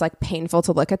beautiful, it's like painful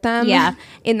to look at them. Yeah.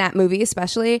 In that movie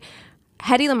especially.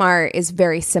 Hedy Lamarr is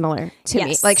very similar to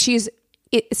me. Like she's,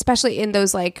 especially in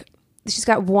those like, she's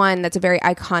got one that's a very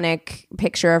iconic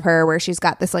picture of her where she's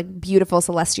got this like beautiful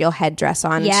celestial headdress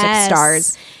on, six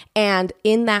stars. And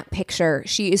in that picture,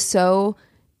 she is so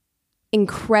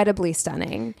incredibly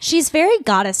stunning. She's very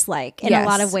goddess-like in a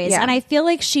lot of ways. Yeah. And I feel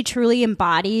like she truly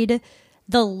embodied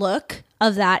the look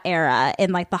of that era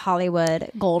in like the Hollywood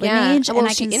golden age. Well,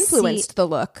 and she influenced the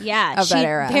look of that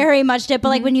era. Very much did. But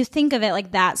like when you think of it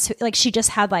like that's like she just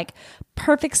had like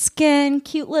perfect skin,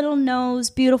 cute little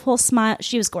nose, beautiful smile.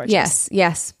 She was gorgeous.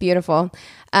 Yes, beautiful.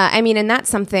 I mean, and that's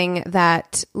something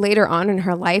that later on in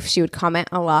her life she would comment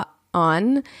a lot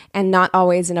on, and not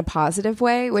always in a positive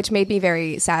way, which made me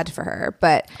very sad for her.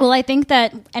 But well, I think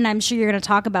that, and I'm sure you're going to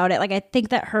talk about it, like I think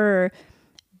that her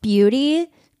beauty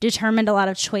determined a lot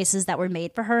of choices that were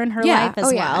made for her in her life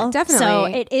as well. Definitely. So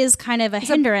it is kind of a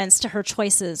hindrance to her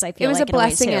choices, I feel like. It was a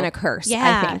blessing and a curse,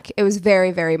 I think. It was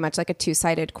very, very much like a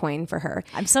two-sided coin for her.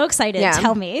 I'm so excited.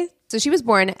 Tell me. So she was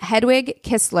born Hedwig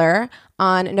Kistler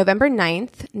on November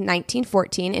 9th,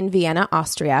 1914 in Vienna,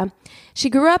 Austria. She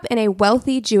grew up in a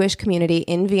wealthy Jewish community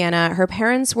in Vienna. Her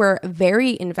parents were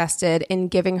very invested in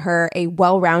giving her a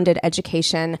well-rounded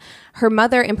education. Her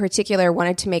mother in particular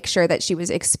wanted to make sure that she was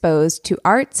exposed to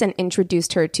arts and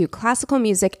introduced her to classical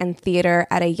music and theater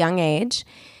at a young age.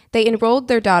 They enrolled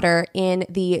their daughter in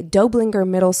the Doblinger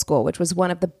Middle School, which was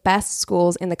one of the best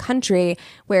schools in the country,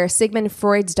 where Sigmund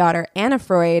Freud's daughter, Anna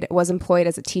Freud, was employed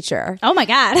as a teacher. Oh my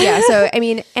God. Yeah. So, I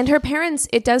mean, and her parents,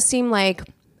 it does seem like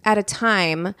at a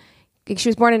time, she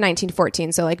was born in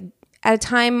 1914. So like at a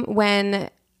time when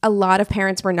a lot of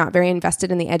parents were not very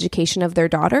invested in the education of their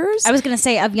daughters. I was going to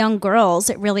say, of young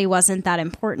girls, it really wasn't that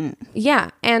important.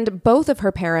 Yeah. And both of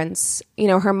her parents, you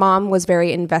know, her mom was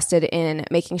very invested in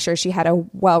making sure she had a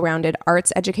well-rounded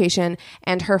arts education.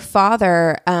 And her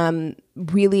father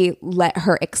really let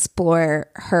her explore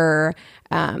her,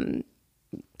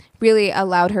 really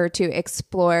allowed her to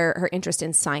explore her interest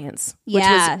in science, which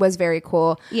was very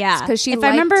cool. Yeah. Because if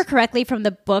I remember correctly from the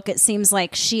book, it seems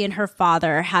like she and her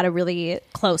father had a really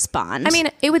close bond. I mean,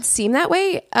 it would seem that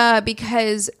way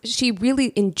because she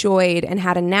really enjoyed and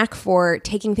had a knack for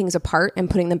taking things apart and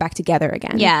putting them back together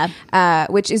again. Yeah.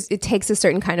 Which is, it takes a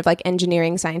certain kind of like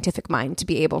engineering scientific mind to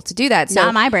be able to do that. So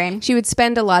not my brain. She would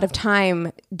spend a lot of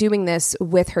time doing this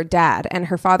with her dad, and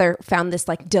her father found this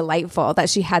like delightful that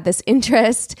she had this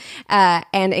interest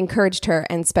and encouraged her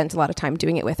and spent a lot of time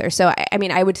doing it with her. So, I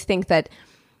mean, I would think that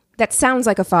sounds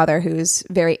like a father who's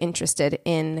very interested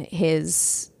in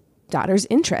his daughter's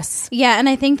interests. Yeah, and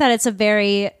I think that it's a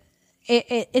very,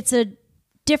 it's a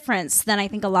difference than I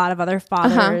think a lot of other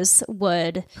fathers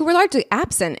would. Who were largely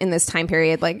absent in this time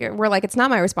period. Like, we're like, it's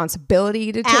not my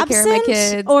responsibility to take care of my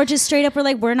kids. Or just straight up, we're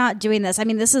like, we're not doing this. I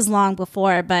mean, this is long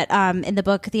before, but in the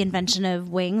book, The Invention of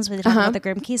Wings, where they talk about the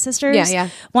Grimke sisters,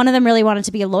 one of them really wanted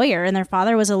to be a lawyer, and their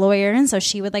father was a lawyer, and so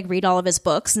she would like read all of his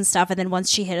books and stuff, and then once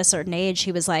she hit a certain age,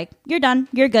 he was like, you're done,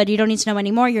 you're good, you don't need to know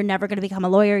anymore, you're never going to become a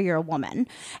lawyer, you're a woman.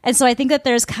 And so I think that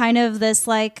there's kind of this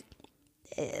like,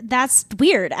 that's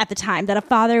weird at the time that a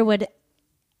father would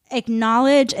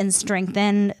acknowledge and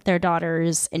strengthen their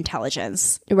daughter's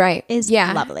intelligence. Right. Is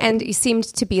lovely. And he seemed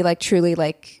to be like truly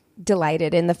like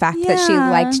delighted in the fact that she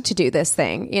liked to do this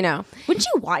thing, you know. Wouldn't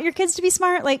you want your kids to be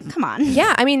smart? Like, come on.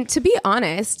 Yeah. I mean, to be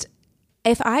honest,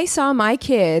 if I saw my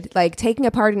kid like taking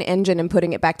apart an engine and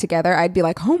putting it back together, I'd be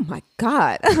like, oh my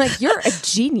God, like you're a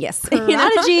genius.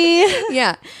 Prodigy.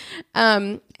 Yeah.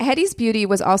 Hetty's beauty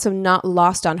was also not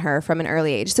lost on her from an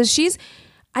early age. So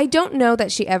I don't know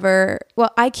that she ever, well,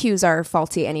 IQs are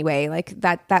faulty anyway. Like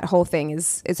that whole thing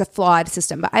is a flawed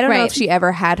system, but I don't know if she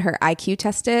ever had her IQ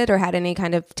tested or had any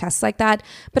kind of tests like that.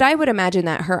 But I would imagine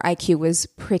that her IQ was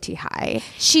pretty high.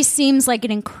 She seems like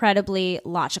an incredibly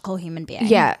logical human being.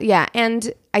 Yeah. Yeah.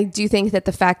 And I do think that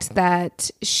the fact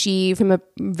that she from a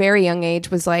very young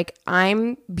age was like,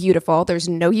 I'm beautiful. There's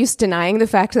no use denying the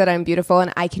fact that I'm beautiful,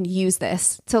 and I can use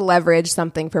this to leverage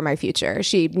something for my future.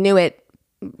 She knew it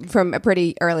from a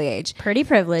pretty early age. Pretty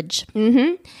privilege.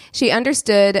 Mm-hmm. She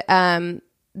understood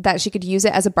that she could use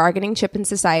it as a bargaining chip in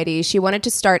society. She wanted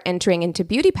to start entering into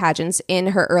beauty pageants in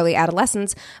her early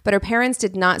adolescence, but her parents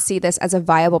did not see this as a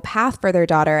viable path for their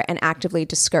daughter and actively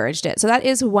discouraged it. So that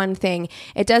is one thing.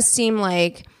 It does seem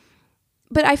like,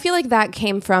 but I feel like that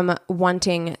came from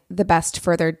wanting the best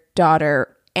for their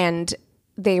daughter, and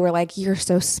they were like, you're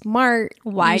so smart.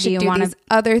 Why do you want these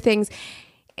other things?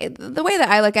 The way that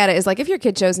I look at it is like, if your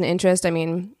kid shows an interest, I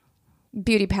mean,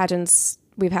 beauty pageants,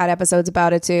 we've had episodes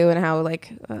about it too, and how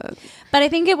like but I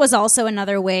think it was also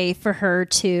another way for her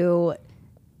to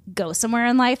go somewhere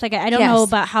in life. Like, I don't know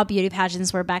about how beauty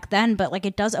pageants were back then, but like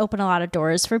it does open a lot of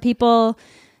doors for people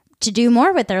to do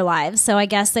more with their lives. So I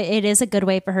guess that it is a good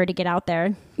way for her to get out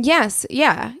there. Yes.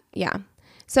 Yeah.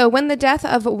 So when the death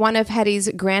of one of Hetty's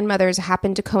grandmothers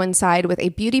happened to coincide with a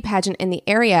beauty pageant in the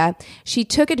area, she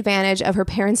took advantage of her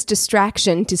parents'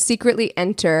 distraction to secretly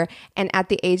enter, and at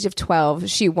the age of 12,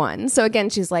 she won. So again,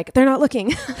 she's like, they're not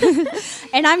looking.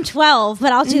 And I'm 12,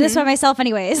 but I'll do this by myself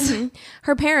anyways. Mm-hmm.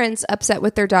 Her parents, upset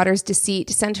with their daughter's deceit,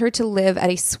 sent her to live at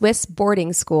a Swiss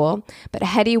boarding school, but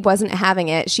Hetty wasn't having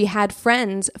it. She had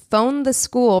friends phone the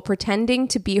school pretending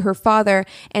to be her father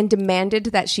and demanded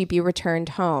that she be returned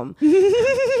home.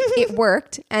 It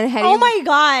worked, and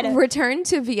Hetty returned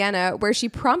to Vienna, where she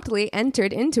promptly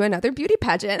entered into another beauty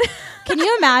pageant. Can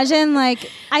you imagine, like,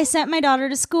 I sent my daughter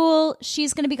to school,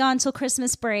 she's going to be gone till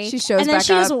Christmas break, she shows and then back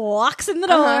she up. just walks in the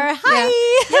door.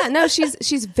 Hi! Yeah, no,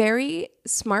 she's very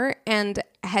smart and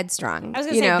headstrong. I was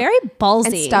going to say, very ballsy.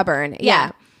 And stubborn.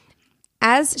 Yeah.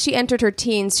 As she entered her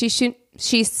teens, she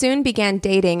She soon began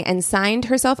dating and signed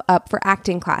herself up for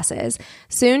acting classes.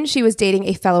 Soon, she was dating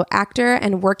a fellow actor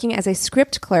and working as a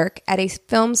script clerk at a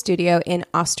film studio in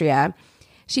Austria.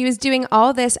 She was doing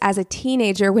all this as a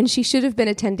teenager when she should have been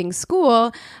attending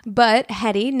school, but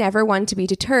Hetty, never one to be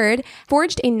deterred,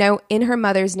 forged a note in her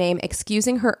mother's name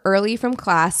excusing her early from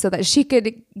class so that she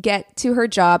could get to her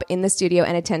job in the studio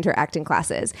and attend her acting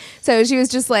classes. So she was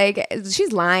just like,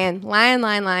 she's lying. Lying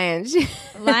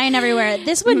everywhere.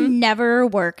 This would never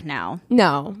work now.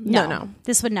 No.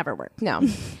 This would never work. No.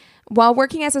 While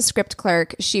working as a script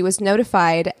clerk, she was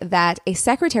notified that a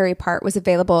secretary part was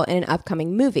available in an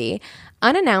upcoming movie.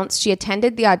 Unannounced, she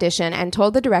attended the audition and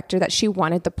told the director that she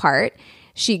wanted the part.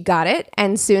 She got it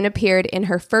and soon appeared in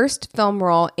her first film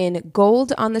role in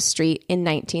Gold on the Street in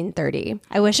 1930.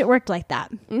 I wish it worked like that.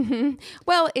 Mm-hmm.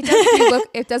 Well,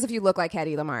 it does if you look like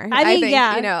Hedy Lamarr. I think,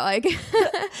 yeah. You know,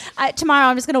 like tomorrow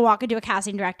I'm just going to walk into a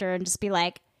casting director and just be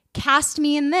like, cast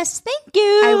me in this. Thank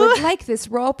you. I would like this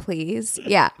role, please.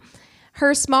 Yeah.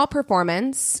 Her small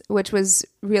performance, which was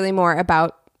really more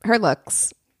about her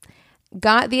looks,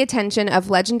 got the attention of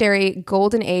legendary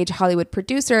Golden Age Hollywood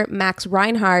producer Max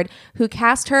Reinhardt, who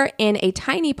cast her in a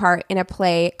tiny part in a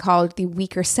play called The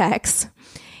Weaker Sex.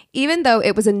 Even though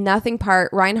it was a nothing part,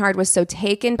 Reinhardt was so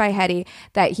taken by Hetty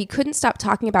that he couldn't stop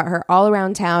talking about her all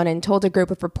around town and told a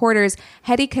group of reporters,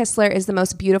 "Hetty Kistler is the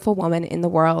most beautiful woman in the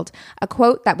world," a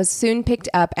quote that was soon picked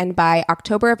up, and by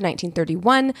October of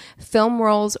 1931, film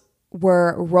roles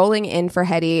were rolling in for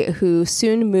Hetty, who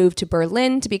soon moved to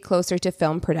Berlin to be closer to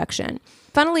film production.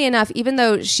 Funnily enough, even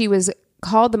though she was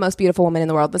called the most beautiful woman in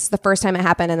the world, this is the first time it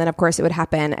happened, and then of course it would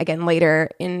happen again later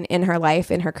in her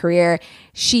life, in her career.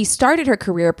 She started her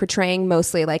career portraying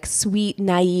mostly like sweet,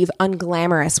 naive,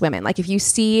 unglamorous women. Like if you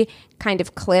see kind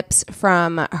of clips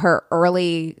from her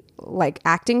early like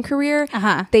acting career,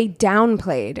 they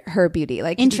downplayed her beauty.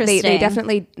 Like interesting. They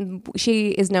definitely, she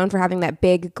is known for having that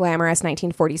big glamorous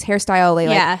 1940s hairstyle.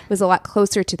 They was a lot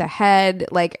closer to the head.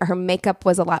 Like her makeup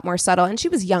was a lot more subtle, and she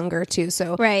was younger too.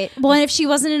 So right. Well, and if she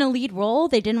wasn't in a lead role,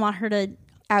 they didn't want her to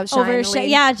outshine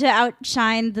to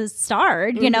outshine the star.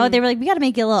 You know, they were like, we got to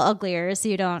make you a little uglier so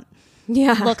you don't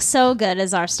look so good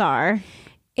as our star.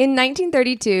 In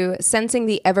 1932, sensing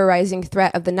the ever-rising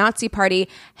threat of the Nazi Party,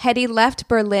 Hetty left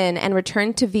Berlin and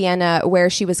returned to Vienna, where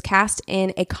she was cast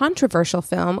in a controversial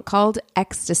film called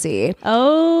Ecstasy.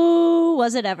 Oh,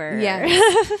 was it ever? Yeah.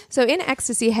 So in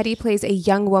Ecstasy, Hetty plays a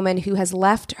young woman who has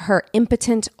left her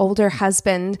impotent older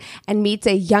husband and meets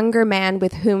a younger man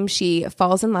with whom she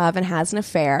falls in love and has an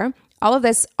affair. All of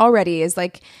this already is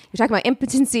like, you're talking about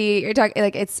impotency, you're talking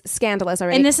like it's scandalous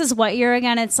already. And this is what year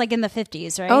again? It's like in the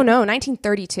 50s, right? Oh no,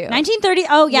 1932. 1930.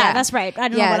 Oh yeah, that's right. I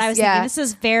don't know what I was thinking. This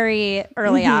is very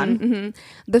early on. Mm-hmm.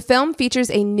 The film features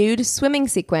a nude swimming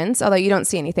sequence, although you don't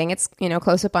see anything. It's,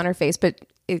 close up on her face, but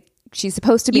she's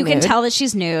supposed to be nude. You can tell that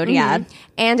she's nude, yeah.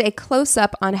 And a close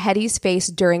up on Hetty's face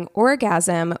during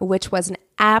orgasm, which was an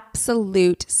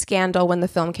absolute scandal when the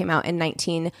film came out in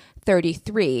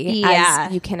 1933,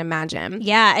 as you can imagine.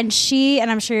 Yeah, and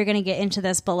I'm sure you're going to get into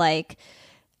this, but like,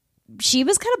 she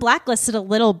was kind of blacklisted a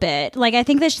little bit. Like, I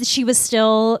think that she was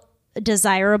still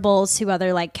desirable to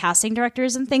other like casting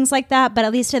directors and things like that, but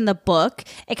at least in the book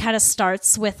it kind of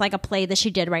starts with like a play that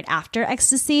she did right after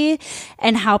Ecstasy,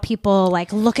 and how people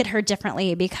like look at her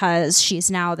differently because she's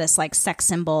now this like sex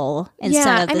symbol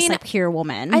instead of this like pure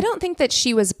woman. I don't think that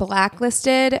she was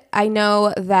blacklisted. I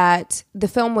know that the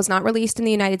film was not released in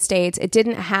the United States. It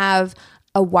didn't have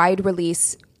a wide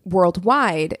release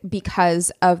worldwide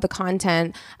because of the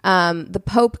content. The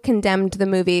Pope condemned the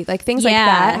movie, like things like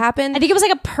that happened. I think it was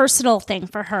like a personal thing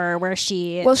for her where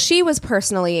she was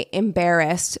personally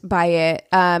embarrassed by it,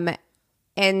 and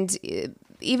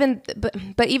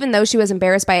even though she was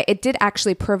embarrassed by it, it did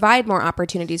actually provide more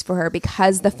opportunities for her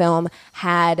because the film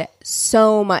had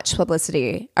so much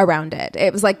publicity around it.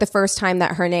 It was like the first time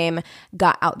that her name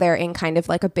got out there in kind of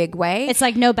like a big way. It's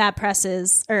like no bad press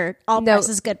is, or all press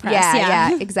is good press.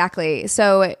 Yeah, exactly.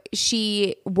 So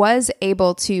she was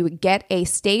able to get a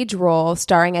stage role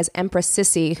starring as Empress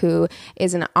Sissi, who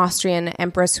is an Austrian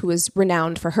empress who was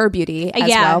renowned for her beauty as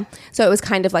well. So it was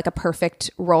kind of like a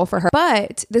perfect role for her.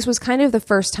 But this was kind of the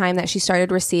first time that she started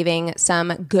receiving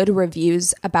some good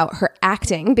reviews about her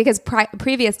acting, because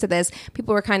previous to this,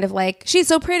 people were kind of like, she's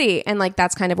so pretty, and like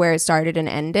that's kind of where it started and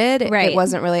ended. It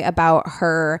wasn't really about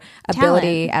her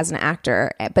ability as an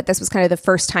actor, but this was kind of the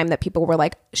first time that people were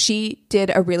like, she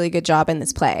did a really good job in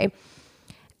this play.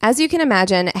 As you can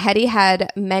imagine, Hetty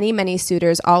had many, many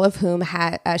suitors, all of whom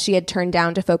she had turned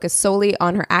down to focus solely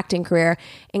on her acting career,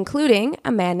 including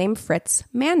a man named Fritz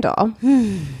Mandl.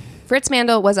 Fritz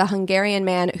Mandl was a Hungarian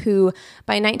man who,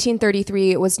 by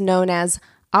 1933, was known as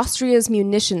Austria's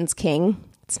munitions king.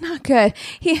 It's not good.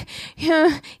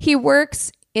 He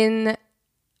works in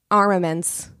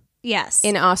armaments. Yes.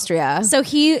 In Austria. So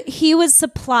he would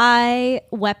supply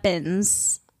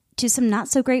weapons to some not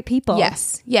so great people.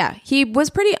 Yes. Yeah. He was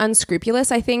pretty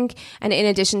unscrupulous, I think. And in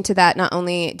addition to that, not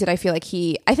only did I feel like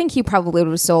I think he probably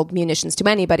would have sold munitions to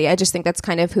anybody. I just think that's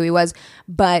kind of who he was.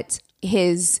 But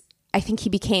I think he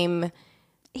became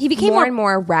more and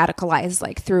more radicalized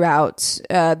like throughout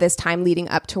this time leading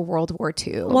up to World War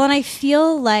II. Well, and I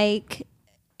feel like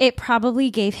it probably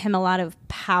gave him a lot of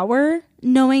power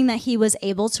knowing that he was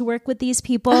able to work with these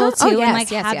people too, and like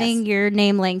having your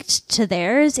name linked to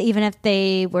theirs, even if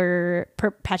they were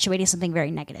perpetuating something very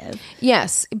negative.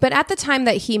 Yes, but at the time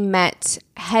that he met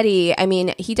Hedy, I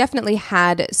mean, he definitely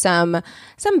had some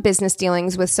business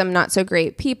dealings with some not so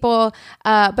great people,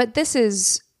 but this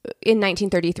is in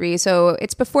 1933, so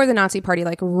it's before the Nazi Party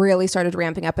like really started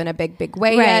ramping up in a big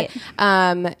way right.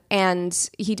 yet. And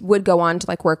he would go on to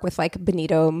like work with like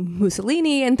Benito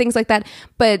Mussolini and things like that,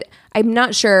 but I'm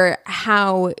not sure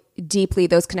how deeply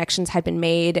those connections had been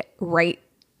made right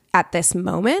at this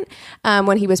moment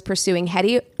when he was pursuing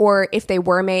Hedy, or if they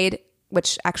were made,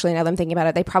 which actually now that I'm thinking about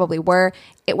it, they probably were.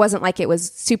 It wasn't like it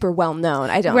was super well known,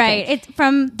 I don't think. Right.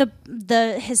 From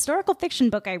the historical fiction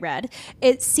book I read,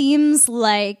 it seems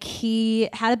like he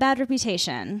had a bad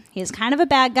reputation. He was kind of a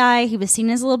bad guy. He was seen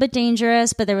as a little bit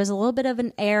dangerous, but there was a little bit of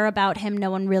an air about him no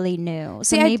one really knew.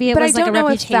 So maybe it was like a reputation thing. But I don't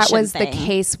know if that was the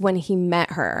case when he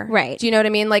met her. Right. Do you know what I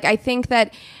mean? Like, I think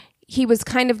that he was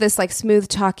kind of this like smooth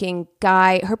talking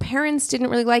guy. Her parents didn't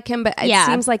really like him, but it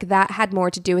seems like that had more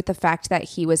to do with the fact that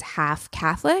he was half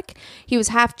Catholic. He was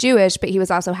half Jewish, but he was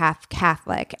also half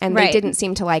Catholic. And they didn't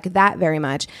seem to like that very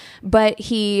much. But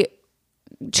he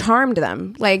charmed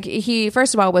them. Like, he,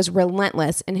 first of all, was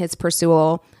relentless in his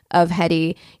pursuit of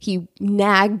Hedy. He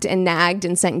nagged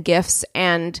and sent gifts.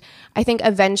 And I think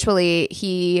eventually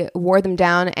he wore them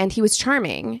down, and he was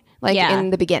charming. Like in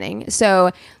the beginning.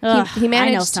 So he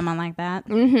managed. I know someone like that.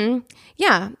 Mm-hmm.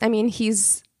 Yeah. I mean,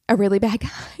 he's a really bad guy.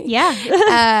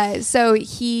 Yeah. So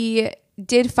he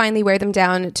did finally wear them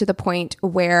down to the point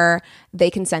where they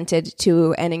consented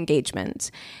to an engagement.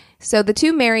 So the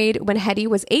two married when Hedy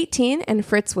was 18 and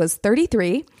Fritz was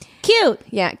 33. Cute.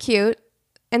 Yeah, cute.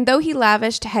 And though he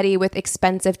lavished Hedy with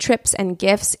expensive trips and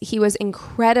gifts, he was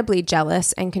incredibly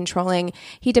jealous and controlling.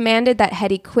 He demanded that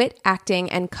Hedy quit acting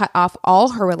and cut off all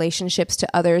her relationships to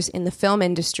others in the film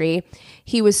industry.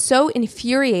 He was so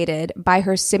infuriated by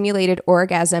her simulated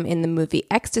orgasm in the movie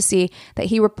Ecstasy that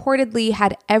he reportedly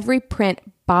had every print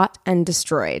bought and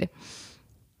destroyed.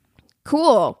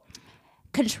 Cool.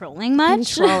 Controlling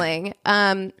much? Controlling.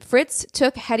 Fritz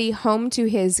took Hedy home to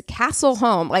his castle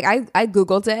home. Like, I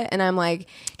Googled it, and I'm like...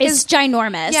 It's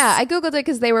ginormous. Yeah, I Googled it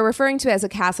because they were referring to it as a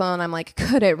castle, and I'm like,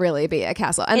 could it really be a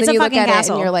castle? And it's then you look at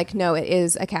castle. it, and you're like, no, it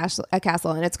is a castle,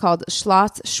 and it's called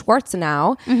Schloss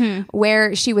Schwarzenau,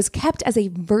 where she was kept as a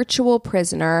virtual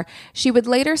prisoner. She would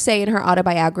later say in her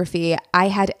autobiography, I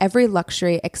had every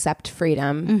luxury except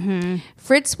freedom.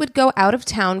 Fritz would go out of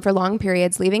town for long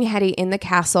periods, leaving Hedy in the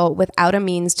castle without a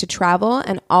means to travel,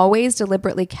 and always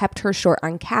deliberately kept her short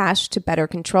on cash to better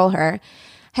control her.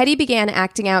 Hedy began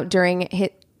acting out during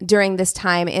this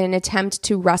time in an attempt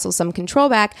to wrestle some control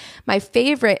back. My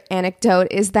favorite anecdote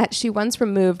is that she once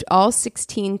removed all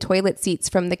 16 toilet seats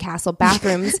from the castle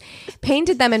bathrooms,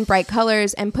 painted them in bright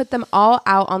colors, and put them all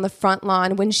out on the front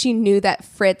lawn when she knew that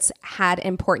Fritz had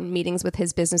important meetings with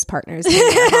his business partners.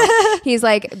 He's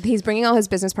bringing all his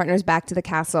business partners back to the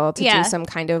castle to do some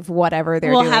kind of whatever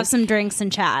they're doing. We'll have some drinks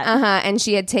and chat. And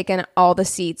she had taken all the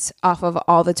seats off of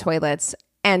all the toilets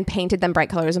and painted them bright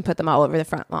colors and put them all over the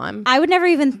front lawn. I would never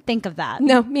even think of that.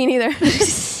 No, me neither.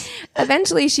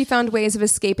 Eventually, she found ways of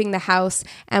escaping the house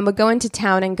and would go into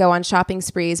town and go on shopping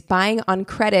sprees, buying on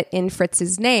credit in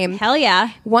Fritz's name. Hell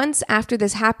yeah. Once after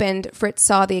this happened, Fritz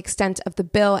saw the extent of the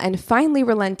bill and finally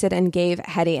relented and gave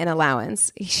Hedy an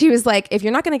allowance. She was like, if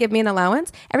you're not going to give me an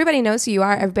allowance, everybody knows who you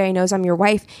are. Everybody knows I'm your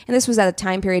wife. And this was at a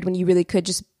time period when you really could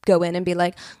just go in and be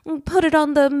like, put it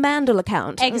on the Mandel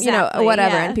account. Exactly. You know,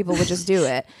 whatever. Yeah. And people would just do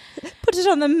it. Put it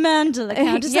on the Mandel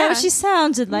account. Is that what she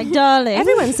sounded like, darling?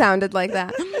 Everyone sounded like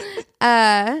that.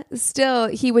 Still,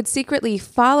 he would secretly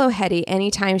follow Hetty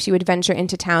anytime she would venture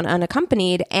into town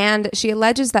unaccompanied, and she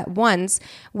alleges that once,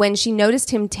 when she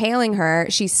noticed him tailing her,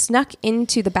 she snuck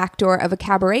into the back door of a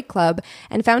cabaret club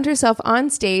and found herself on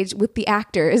stage with the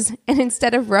actors, and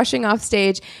instead of rushing off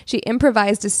stage, she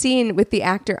improvised a scene with the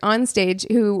actor on stage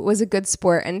who was a good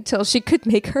sport until she could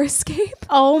make her escape.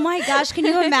 Oh my gosh, can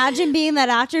you imagine being that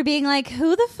actor being like,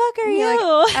 who the fuck are you?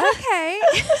 Like, okay.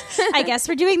 I guess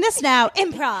we're doing this now.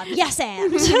 Improv. Yes,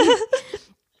 and.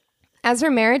 As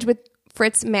her marriage with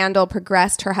Fritz Mandl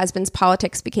progressed, her husband's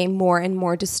politics became more and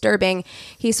more disturbing.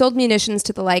 He sold munitions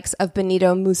to the likes of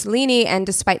Benito Mussolini, and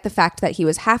despite the fact that he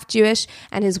was half Jewish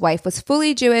and his wife was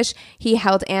fully Jewish, he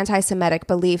held anti-Semitic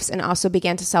beliefs and also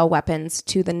began to sell weapons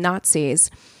to the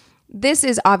Nazis. This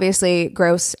is obviously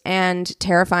gross and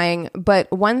terrifying,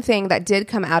 but one thing that did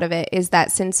come out of it is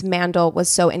that since Mandl was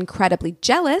so incredibly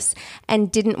jealous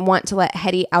and didn't want to let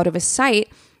Hetty out of his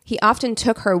sight, he often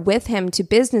took her with him to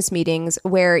business meetings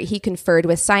where he conferred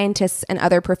with scientists and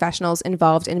other professionals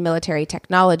involved in military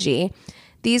technology.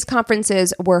 These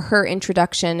conferences were her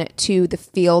introduction to the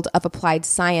field of applied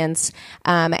science,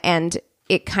 and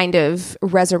it kind of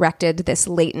resurrected this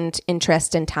latent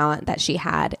interest and talent that she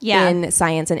had in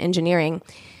science and engineering.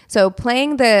 So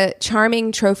playing the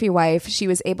charming trophy wife, she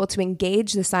was able to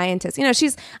engage the scientists. You know,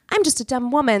 I'm just a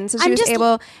dumb woman. So she was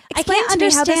able to explain to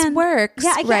me how this works.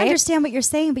 Yeah, I can't understand what you're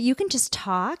saying, but you can just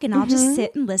talk and I'll just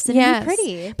sit and listen and be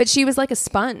pretty. But she was like a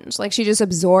sponge. Like she just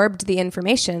absorbed the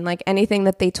information. Like anything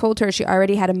that they told her, she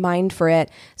already had a mind for it.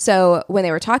 So when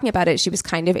they were talking about it, she was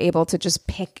kind of able to just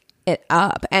pick it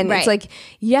up. And it's like,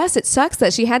 yes, it sucks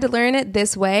that she had to learn it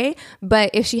this way, but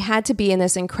if she had to be in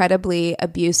this incredibly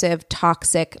abusive,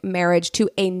 toxic marriage to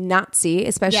a Nazi,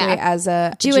 especially as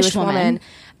a Jewish woman,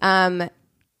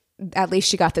 at least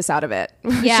she got this out of it.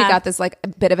 She got this like a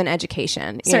bit of an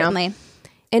education. Certainly. You know?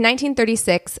 In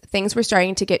 1936, things were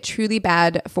starting to get truly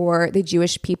bad for the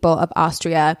Jewish people of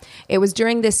Austria. It was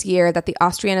during this year that the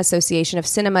Austrian Association of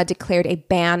Cinema declared a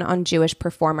ban on Jewish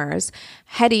performers.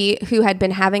 Hetty, who had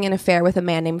been having an affair with a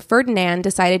man named Ferdinand,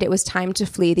 decided it was time to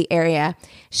flee the area.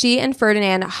 She and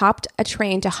Ferdinand hopped a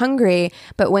train to Hungary,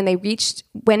 but when it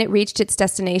reached its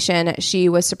destination, she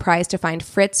was surprised to find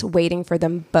Fritz waiting for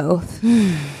them both.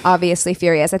 Obviously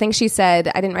furious. I think she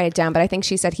said, I didn't write it down, but I think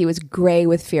she said he was gray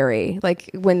with fury. Like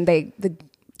when the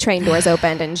train doors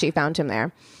opened and she found him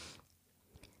there.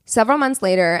 Several months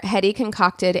later, Hetty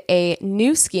concocted a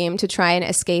new scheme to try and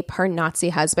escape her Nazi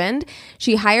husband.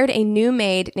 She hired a new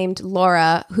maid named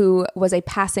Laura, who was a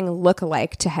passing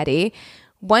look-alike to Hetty.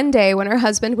 One day, when her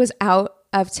husband was out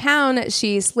of town,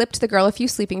 she slipped the girl a few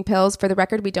sleeping pills. For the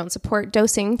record, we don't support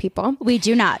dosing people. We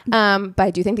do not. But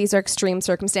I do think these are extreme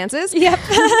circumstances. Yep.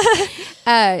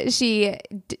 She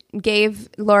gave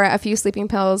Laura a few sleeping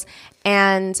pills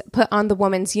and put on the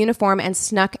woman's uniform and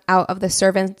snuck out of the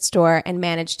servant's door and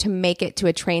managed to make it to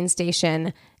a train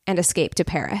station and escape to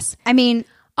Paris. I mean,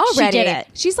 already, she did it.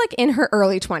 She's like in her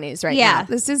early 20s right now.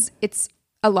 It's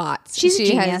a lot. She a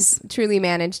genius. Has truly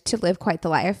managed to live quite the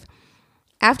life.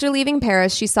 After leaving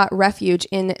Paris, she sought refuge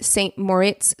in St.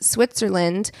 Moritz,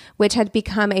 Switzerland, which had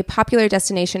become a popular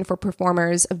destination for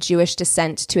performers of Jewish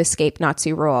descent to escape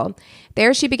Nazi rule.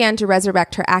 There she began to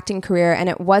resurrect her acting career, and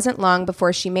it wasn't long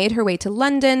before she made her way to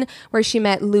London, where she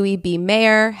met Louis B.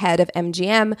 Mayer, head of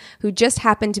MGM, who just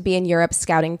happened to be in Europe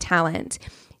scouting talent.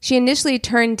 She initially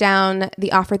turned down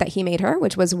the offer that he made her,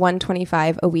 which was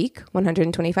 $125 a week,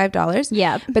 $125.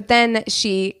 Yeah. But then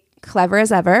she, clever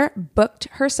as ever, booked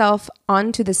herself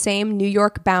onto the same New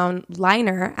York-bound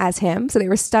liner as him. So they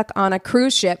were stuck on a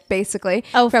cruise ship, basically,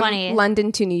 from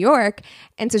London to New York.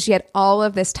 And so she had all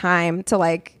of this time to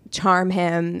like charm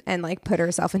him and like put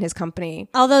herself in his company.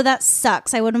 Although that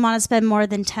sucks. I wouldn't want to spend more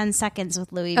than 10 seconds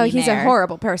with Louis B. He's Mayer. a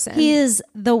horrible person. He is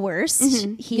the worst.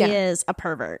 Mm-hmm. He is a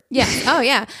pervert. Yeah. Oh,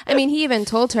 yeah. I mean, he even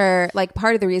told her, like,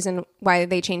 part of the reason why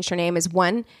they changed her name is,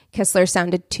 one, Kistler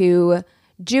sounded too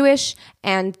Jewish,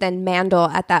 and then Mandl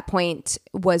at that point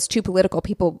was too political.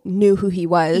 People knew who he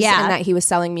was and that he was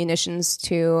selling munitions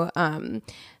to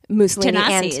Mussolini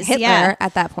and Hitler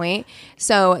at that point.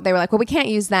 So they were like, well, we can't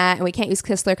use that, and we can't use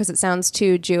Kistler because it sounds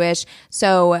too Jewish.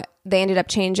 So they ended up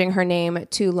changing her name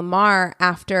to Lamar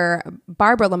after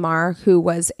Barbara Lamar, who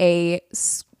was a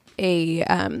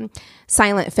a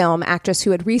silent film actress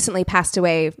who had recently passed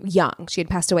away young. She had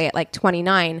passed away at like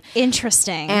 29.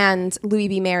 Interesting. And Louis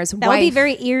B. Mayer's wife. That would be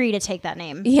very eerie to take that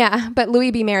name. Yeah, but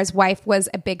Louis B. Mayer's wife was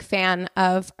a big fan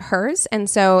of hers, and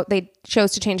so they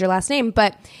chose to change her last name.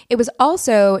 But it was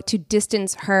also to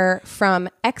distance her from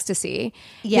ecstasy.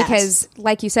 Yes. Because,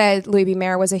 like you said, Louis B.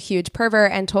 Mayer was a huge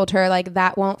pervert and told her, like,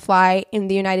 that won't fly in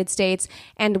the United States.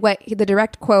 And what the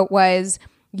direct quote was,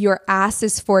 "Your ass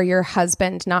is for your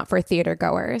husband, not for theater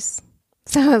goers."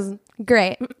 So it was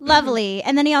great. Lovely.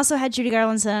 And then he also had Judy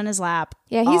Garland sit on his lap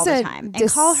Yeah, he's all the a time and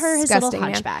call her his little disgusting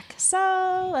man. hunchback.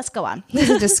 So let's go on. He's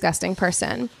a disgusting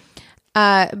person.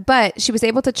 But she was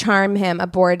able to charm him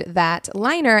aboard that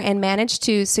liner and managed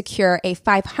to secure a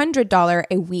 $500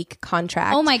 a week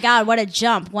contract. Oh my God, what a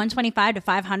jump. 125 to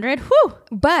 500. Whew.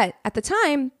 But at the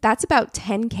time, that's about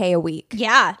 $10K a week.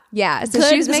 Yeah. Yeah. So Good.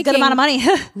 she was That's a making good amount of money.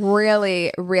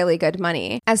 really, really good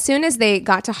money. As soon as they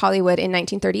got to Hollywood in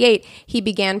 1938, he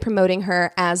began promoting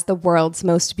her as the world's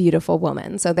most beautiful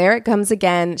woman. So there it comes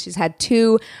again. She's had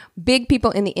two big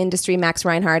people in the industry, Max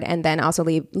Reinhardt and then also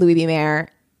Louis B. Mayer,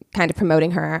 kind of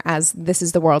promoting her as this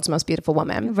is the world's most beautiful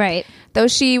woman. Right. Though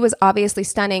she was obviously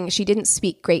stunning, she didn't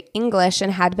speak great English and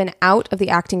had been out of the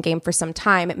acting game for some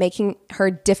time, making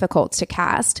her difficult to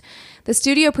cast. The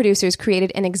studio producers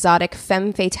created an exotic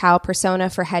femme fatale persona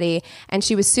for Hetty, and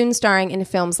she was soon starring in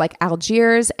films like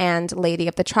Algiers and Lady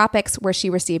of the Tropics, where she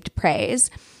received praise.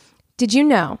 Did you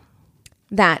know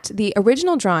that the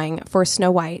original drawing for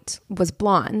Snow White was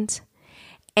blonde,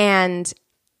 and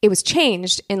it was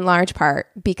changed in large part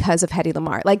because of Hedy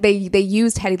Lamarr. Like they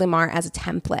used Hedy Lamarr as a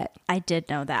template. I did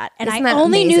know that. And Isn't I that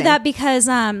only knew amazing? that because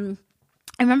I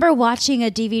remember watching a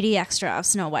DVD extra of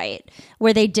Snow White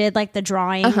where they did like the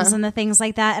drawings and the things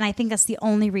like that. And I think that's the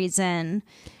only reason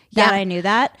that I knew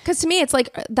that. Because to me, it's like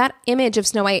that image of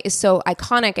Snow White is so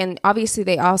iconic. And obviously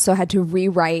they also had to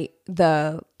rewrite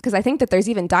because I think that there's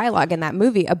even dialogue in that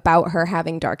movie about her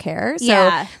having dark hair. So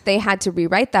Yeah. they had to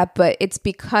rewrite that. But it's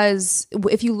because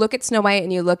if you look at Snow White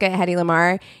and you look at Hedy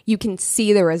Lamarr, you can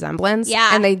see the resemblance.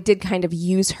 Yeah. And they did kind of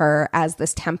use her as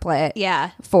this template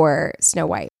Yeah. for Snow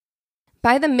White.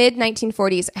 By the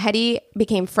mid-1940s, Hetty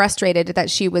became frustrated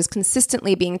that she was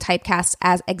consistently being typecast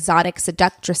as exotic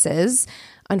seductresses,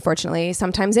 unfortunately,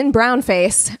 sometimes in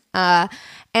brownface,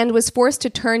 and was forced to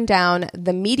turn down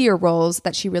the meteor roles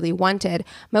that she really wanted,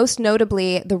 most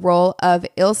notably the role of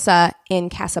Ilsa in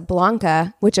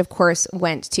Casablanca, which of course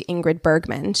went to Ingrid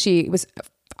Bergman. She was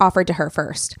offered to her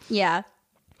first. Yeah.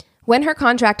 When her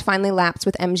contract finally lapsed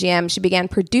with MGM, she began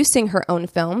producing her own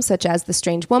films, such as The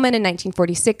Strange Woman in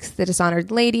 1946, The Dishonored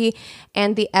Lady,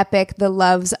 and the epic The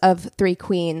Loves of Three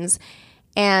Queens.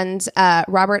 And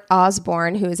Robert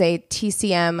Osborne, who is a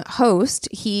TCM host,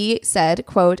 he said,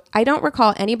 quote, "I don't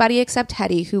recall anybody except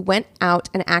Hetty who went out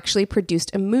and actually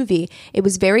produced a movie. It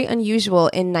was very unusual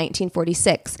in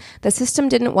 1946. The system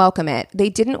didn't welcome it. They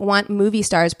didn't want movie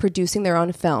stars producing their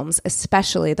own films,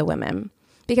 especially the women."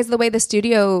 Because the way the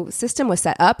studio system was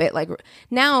set up, it like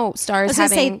now stars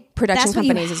having production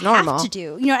companies is normal. To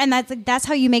do, you know, and that's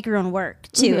how you make your own work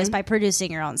too, is by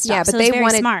producing your own stuff. Yeah, but so they it's very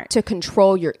wanted smart. to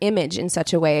control your image in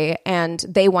such a way, and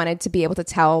they wanted to be able to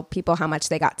tell people how much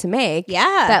they got to make. Yeah.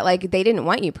 That like they didn't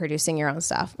want you producing your own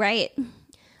stuff. Right.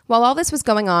 While all this was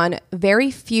going on,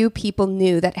 very few people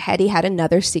knew that Hetty had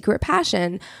another secret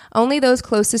passion. Only those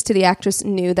closest to the actress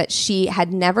knew that she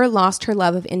had never lost her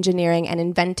love of engineering and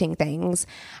inventing things.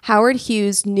 Howard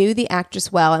Hughes knew the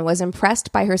actress well and was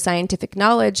impressed by her scientific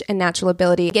knowledge and natural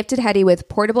ability. He gifted Hetty with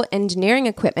portable engineering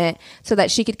equipment so that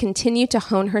she could continue to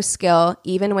hone her skill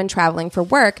even when traveling for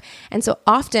work. And so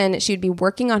often she would be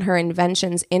working on her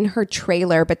inventions in her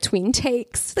trailer between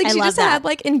takes. Like I she love just that. had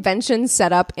like inventions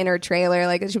set up in her trailer,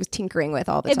 like she was tinkering with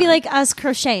all the It'd time. be like us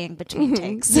crocheting between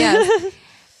takes. Yes.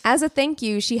 As a thank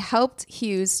you, she helped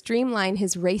Hughes streamline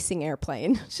his racing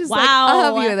airplane. She's like, Wow. I'll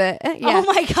help you with it. Yeah.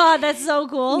 Oh my God, that's so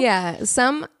cool. Yeah.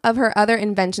 Some of her other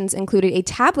inventions included a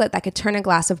tablet that could turn a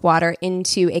glass of water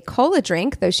into a cola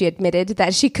drink, though she admitted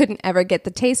that she couldn't ever get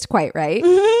the taste quite right.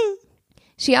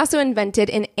 She also invented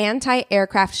an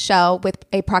anti-aircraft shell with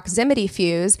a proximity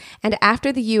fuse, and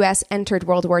after the U.S. entered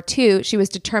World War II, she was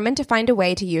determined to find a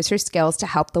way to use her skills to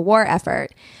help the war effort.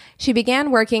 She began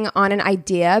working on an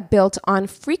idea built on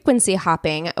frequency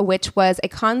hopping, which was a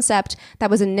concept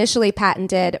that was initially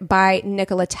patented by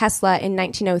Nikola Tesla in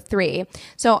 1903.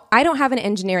 So I don't have an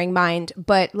engineering mind,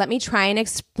 but let me try and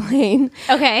explain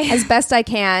Okay. as best I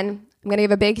can. I'm going to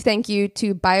give a big thank you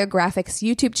to Biographics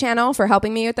YouTube channel for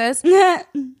helping me with this.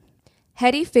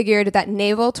 Hetty figured that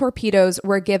naval torpedoes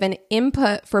were given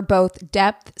input for both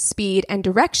depth, speed, and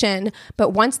direction, but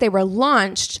once they were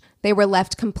launched, They were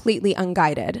left completely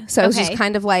unguided. So it was just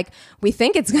kind of like, we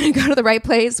think it's going to go to the right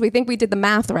place. We think we did the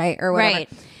math right or whatever.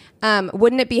 Right.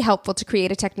 Wouldn't it be helpful to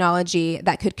create a technology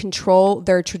that could control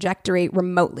their trajectory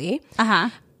remotely?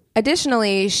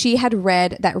 Additionally, she had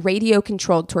read that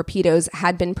radio-controlled torpedoes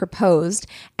had been proposed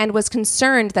and was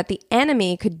concerned that the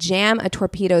enemy could jam a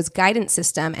torpedo's guidance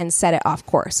system and set it off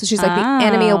course. So she's like, the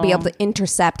enemy will be able to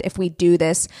intercept if we do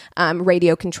this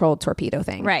radio-controlled torpedo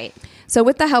thing. Right. So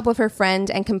with the help of her friend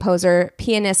and composer,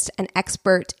 pianist, and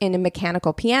expert in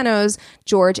mechanical pianos,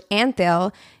 George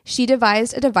Antheil, she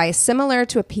devised a device similar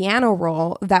to a piano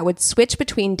roll that would switch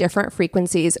between different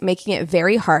frequencies, making it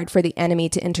very hard for the enemy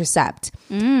to intercept.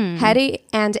 Hedy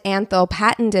and Antheil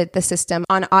patented the system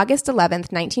on August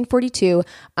 11th, 1942,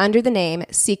 under the name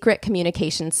Secret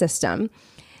Communication System.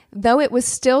 Though it was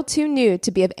still too new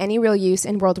to be of any real use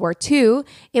in World War II,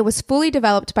 it was fully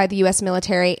developed by the U.S.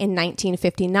 military in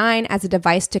 1959 as a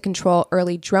device to control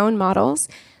early drone models.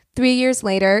 3 years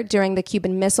later, during the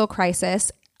Cuban Missile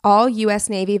Crisis, all U.S.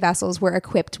 Navy vessels were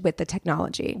equipped with the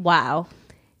technology. Wow.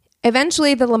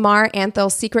 Eventually, the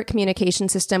Lamar-Antheil secret communication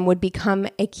system would become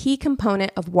a key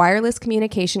component of wireless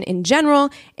communication in general,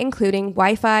 including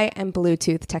Wi-Fi and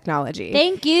Bluetooth technology.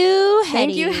 Thank you, Hedy.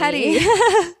 Thank you,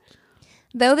 Hedy.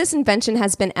 Though this invention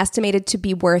has been estimated to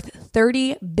be worth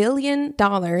 $30 billion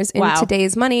in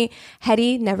today's money,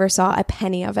 Hedy never saw a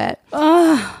penny of it.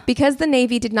 Because the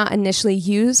Navy did not initially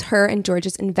use her and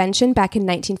George's invention back in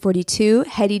 1942,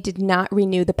 Hedy did not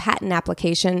renew the patent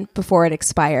application before it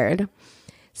expired.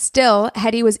 Still,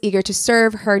 Hedy was eager to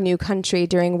serve her new country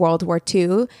during World War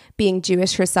II. Being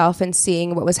Jewish herself and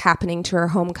seeing what was happening to her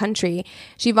home country,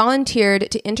 she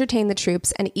volunteered to entertain the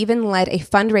troops and even led a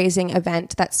fundraising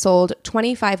event that sold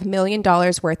 $25 million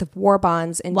worth of war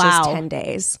bonds in just 10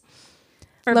 days.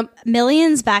 For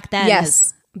millions back then.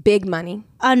 Yes, big money.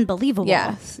 Unbelievable.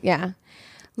 Yes, yeah.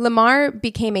 Lamar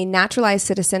became a naturalized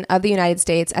citizen of the United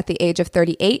States at the age of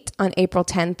 38 on April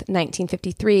 10th,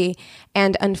 1953,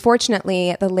 and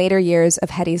unfortunately, the later years of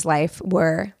Hedy's life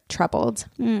were troubled.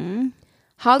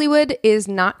 Hollywood is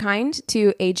not kind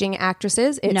to aging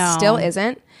actresses. It still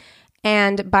isn't.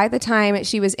 And by the time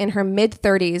she was in her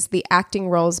mid-30s, the acting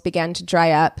roles began to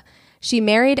dry up. She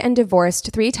married and divorced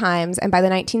 3 times, and by the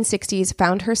 1960s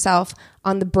found herself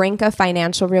on the brink of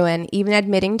financial ruin, even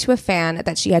admitting to a fan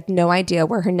that she had no idea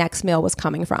where her next meal was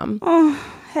coming from. Oh,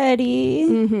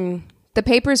 Hedy. The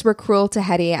papers were cruel to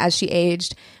Hedy as she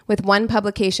aged, with one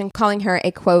publication calling her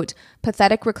a, quote,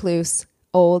 pathetic recluse,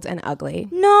 old and ugly.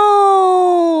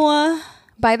 No!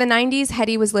 By the 90s,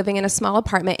 Hedy was living in a small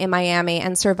apartment in Miami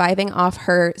and surviving off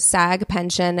her SAG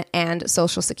pension and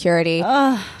Social Security.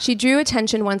 She drew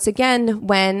attention once again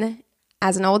when,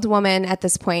 as an old woman at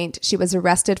this point, she was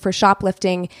arrested for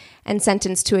shoplifting and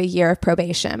sentenced to a year of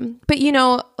probation. But, you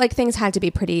know, like things had to be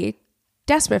pretty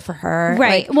desperate for her.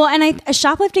 Right. Well, and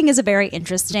shoplifting is a very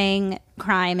interesting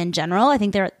crime in general. I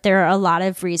think there are a lot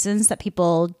of reasons that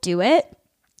people do it.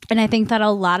 And I think that a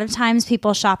lot of times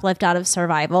people shoplift out of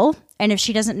survival. And if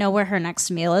she doesn't know where her next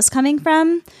meal is coming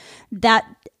from, that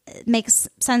makes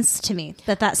sense to me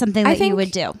that that's something that you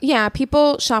would do. Yeah,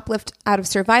 people shoplift out of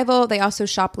survival. They also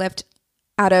shoplift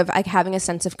out of like having a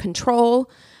sense of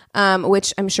control,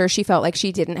 which I'm sure she felt like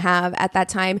she didn't have at that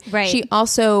time. Right. She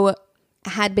also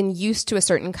had been used to a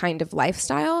certain kind of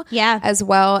lifestyle as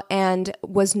well, and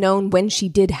was known when she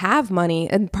did have money.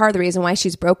 And part of the reason why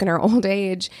she's broke in her old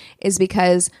age is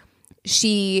because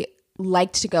she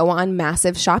liked to go on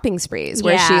massive shopping sprees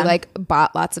where she like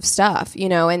bought lots of stuff, you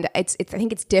know, and it's I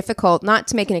think it's difficult, not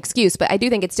to make an excuse, but I do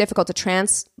think it's difficult to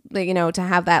to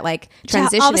have that like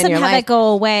transition all of a sudden in your have life. That go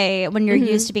away when you're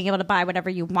used to being able to buy whatever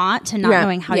you want to not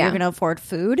knowing how you're going to afford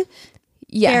food.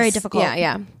 Yes. Very difficult.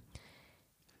 Yeah.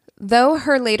 Though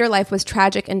her later life was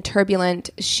tragic and turbulent,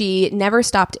 she never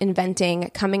stopped inventing,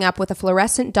 coming up with a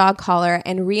fluorescent dog collar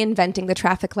and reinventing the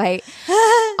traffic light,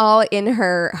 all in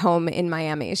her home in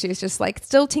Miami. She was just like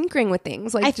still tinkering with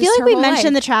things. Like I feel like we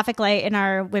mentioned the traffic light in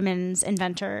our women's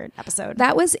inventor episode.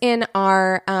 That was in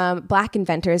our Black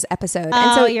inventors episode. Oh,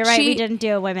 and so you're right. We didn't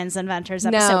do a women's inventors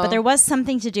episode, but there was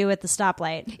something to do with the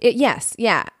stoplight. Yes,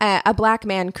 yeah. A Black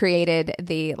man created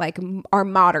the our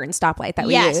modern stoplight that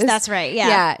we use. Yes, that's right.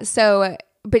 Yeah. So,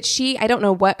 but I don't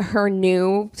know what her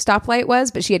new stoplight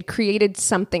was, but she had created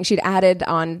something. She'd added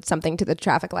on something to the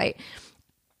traffic light.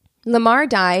 Lamar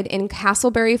died in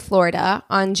Castleberry, Florida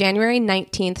on January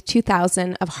 19th,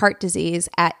 2000 of heart disease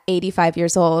at 85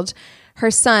 years old.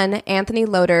 Her son, Anthony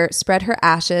Loder, spread her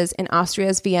ashes in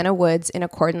Austria's Vienna woods in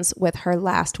accordance with her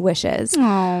last wishes.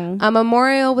 Aww. A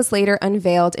memorial was later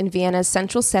unveiled in Vienna's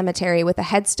Central Cemetery with a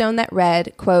headstone that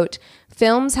read, quote,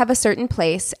 Films have a certain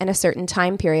place and a certain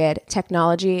time period.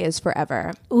 Technology is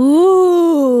forever.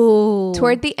 Ooh.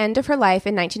 Toward the end of her life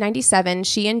in 1997,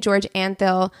 she and George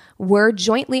Antheil were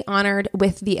jointly honored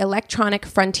with the Electronic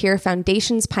Frontier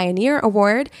Foundation's Pioneer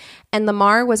Award, and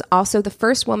Lamar was also the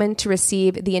first woman to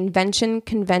receive the Invention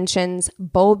Convention's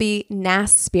Bowlby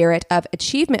Nass Spirit of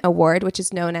Achievement Award, which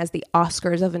is known as the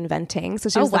Oscars of Inventing. So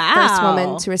she was the first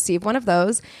woman to receive one of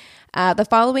those. The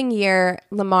following year,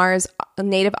 Lamar's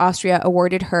native Austria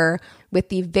awarded her with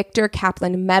the Victor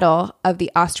Kaplan Medal of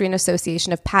the Austrian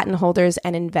Association of Patent Holders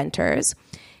and Inventors.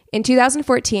 In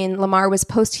 2014, Lamar was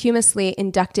posthumously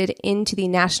inducted into the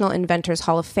National Inventors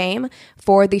Hall of Fame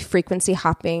for the frequency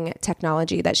hopping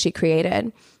technology that she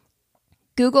created.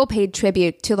 Google paid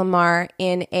tribute to Lamar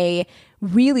in a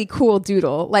really cool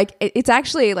doodle. Like it's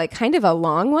actually like kind of a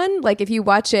long one. Like if you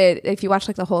watch like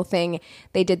the whole thing,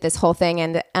 they did this whole thing.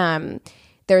 And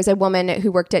there's a woman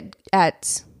who worked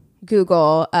at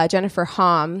Google, Jennifer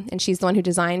Hom, and she's the one who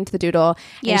designed the doodle.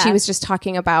 And she was just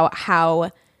talking about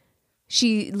how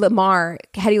Hedy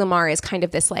Lamar is kind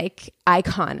of this like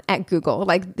icon at Google.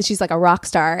 Like she's like a rock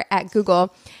star at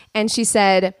Google. And she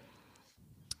said,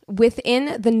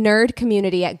 within the nerd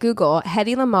community at Google,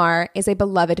 Hedy Lamar is a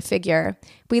beloved figure.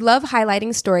 We love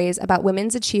highlighting stories about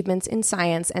women's achievements in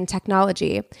science and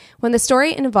technology. When the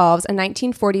story involves a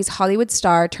 1940s Hollywood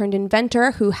star turned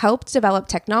inventor who helped develop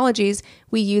technologies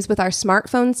we use with our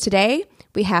smartphones today,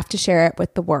 we have to share it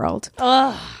with the world.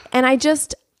 Ugh. And I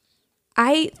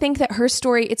think that her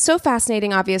story, it's so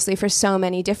fascinating, obviously, for so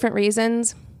many different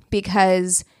reasons,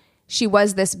 because she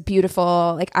was this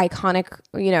beautiful, like iconic,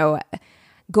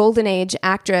 golden age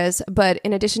actress. But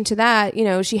in addition to that,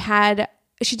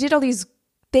 she did all these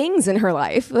things in her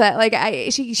life that like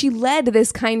she led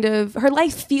this kind of, her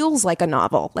life feels like a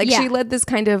novel. Like she led this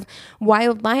kind of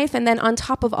wild life. And then on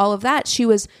top of all of that, she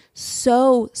was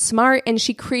so smart and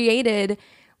she created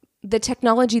the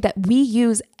technology that we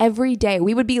use every day.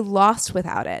 We would be lost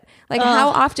without it. Like how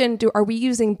often are we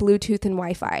using Bluetooth and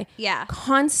Wi-Fi? Yeah.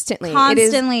 Constantly.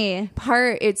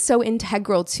 It's so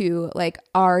integral to like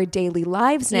our daily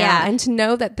lives now. Yeah. And to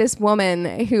know that this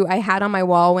woman who I had on my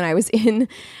wall when I was in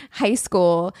high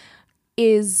school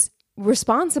is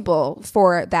responsible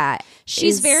for that.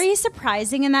 She's very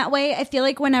surprising in that way. I feel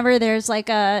like whenever there's like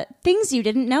things you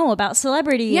didn't know about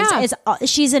celebrities,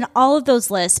 she's in all of those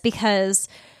lists, because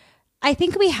I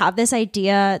think we have this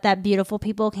idea that beautiful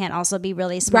people can't also be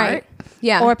really smart. Right.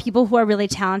 Yeah. Or people who are really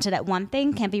talented at one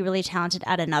thing can't be really talented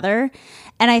at another.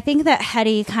 And I think that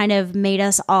Hedy kind of made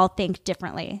us all think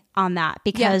differently on that,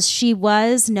 because she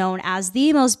was known as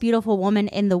the most beautiful woman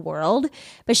in the world,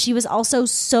 but she was also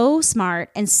so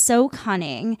smart and so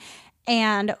cunning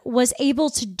and was able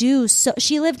to do so.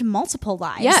 She lived multiple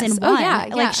lives in one.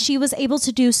 Like she was able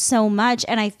to do so much.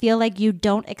 And I feel like you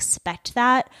don't expect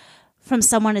that from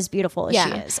someone as beautiful as she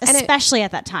is, especially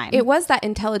at that time. It was that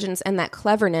intelligence and that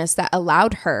cleverness that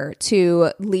allowed her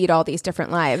to lead all these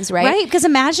different lives, right? Right, because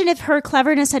imagine if her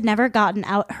cleverness had never gotten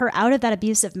her out of that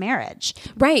abusive marriage.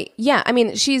 Right, yeah. I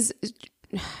mean,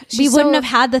 we wouldn't have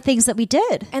had the things that we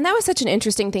did. And that was such an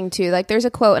interesting thing too. Like there's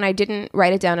a quote, and I didn't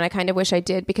write it down, and I kind of wish I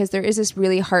did, because there is this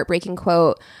really heartbreaking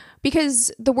quote,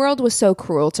 because the world was so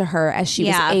cruel to her as she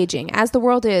was aging, as the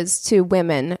world is to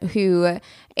women who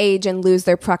age and lose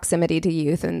their proximity to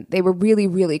youth. And they were really,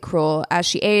 really cruel as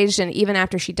she aged. And even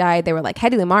after she died, they were like,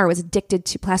 Hedy Lamar was addicted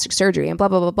to plastic surgery and blah,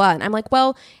 blah, blah, blah. And I'm like,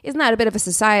 well, isn't that a bit of a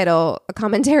societal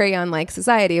commentary on like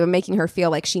society of making her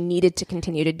feel like she needed to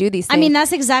continue to do these things? I mean,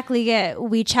 that's exactly it.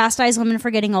 We chastise women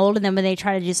for getting old, and then when they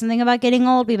try to do something about getting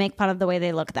old, we make fun of the way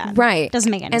they look then. Right.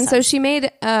 Doesn't make any sense. And so she made,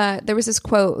 there was this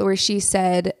quote where she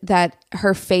said that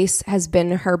her face has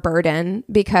been her burden,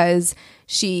 because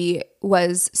she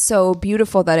was so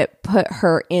beautiful that it put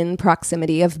her in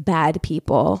proximity of bad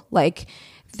people, like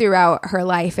throughout her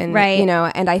life. And,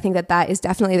 and I think that is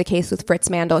definitely the case with Fritz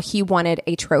Mandel. He wanted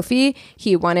a trophy.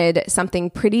 He wanted something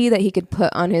pretty that he could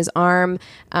put on his arm.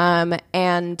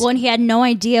 And he had no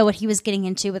idea what he was getting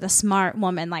into with a smart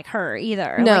woman like her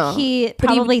either. No. Like he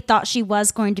probably thought she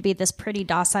was going to be this pretty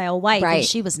docile wife, and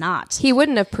she was not. He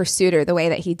wouldn't have pursued her the way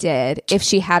that he did if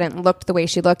she hadn't looked the way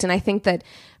she looked. And I think that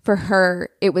for her,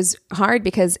 it was hard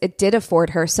because it did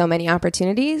afford her so many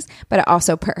opportunities, but it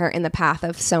also put her in the path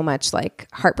of so much like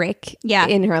heartbreak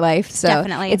in her life. So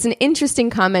definitely. It's an interesting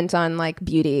comment on like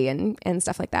beauty and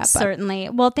stuff like that.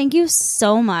 Certainly. Well, thank you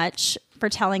so much for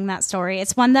telling that story.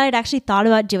 It's one that I'd actually thought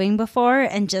about doing before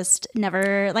and just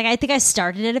never, like, I think I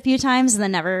started it a few times and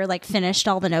then never like finished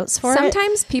all the notes for it.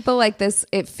 Sometimes people like this,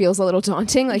 it feels a little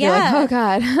daunting. Like, you're like, oh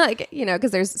God, like, you know,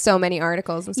 because there's so many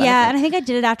articles and stuff. Yeah. And I think I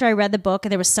did it after I read the book,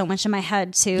 and there was so much in my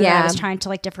head too. Yeah. That I was trying to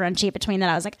like differentiate between that.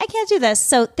 I was like, I can't do this.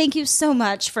 So thank you so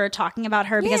much for talking about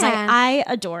her, because I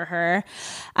adore her.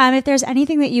 If there's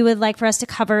anything that you would like for us to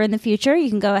cover in the future, you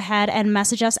can go ahead and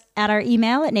message us at our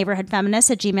email at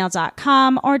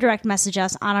neighborhoodfeminist@gmail.com, or direct message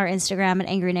us on our Instagram at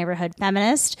Angry Neighborhood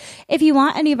Feminist. If you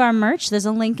want any of our merch, there's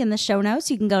a link in the show notes.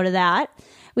 You can go to that.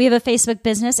 We have a Facebook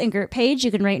business and group page.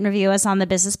 You can rate and review us on the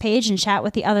business page and chat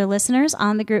with the other listeners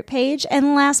on the group page.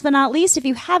 And last but not least, if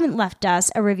you haven't left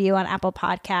us a review on Apple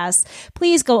Podcasts,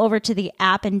 please go over to the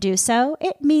app and do so.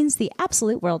 It means the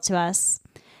absolute world to us.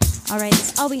 All right,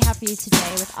 that's all we have for you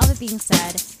today. With all that being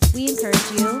said, we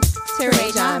encourage you To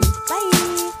rage on.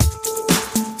 Bye.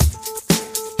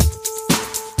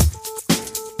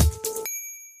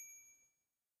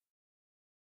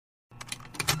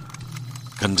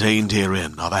 Contained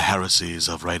herein are the heresies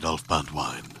of Radolf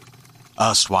Burntwine,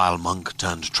 erstwhile monk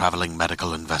turned traveling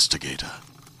medical investigator.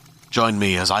 Join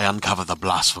me as I uncover the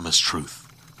blasphemous truth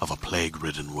of a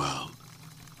plague-ridden world,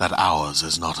 that ours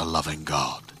is not a loving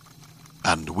God,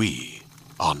 and we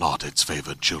are not its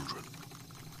favored children.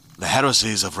 The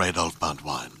heresies of Radolf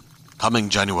Burntwine, coming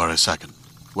January 2nd,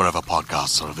 wherever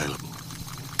podcasts are available.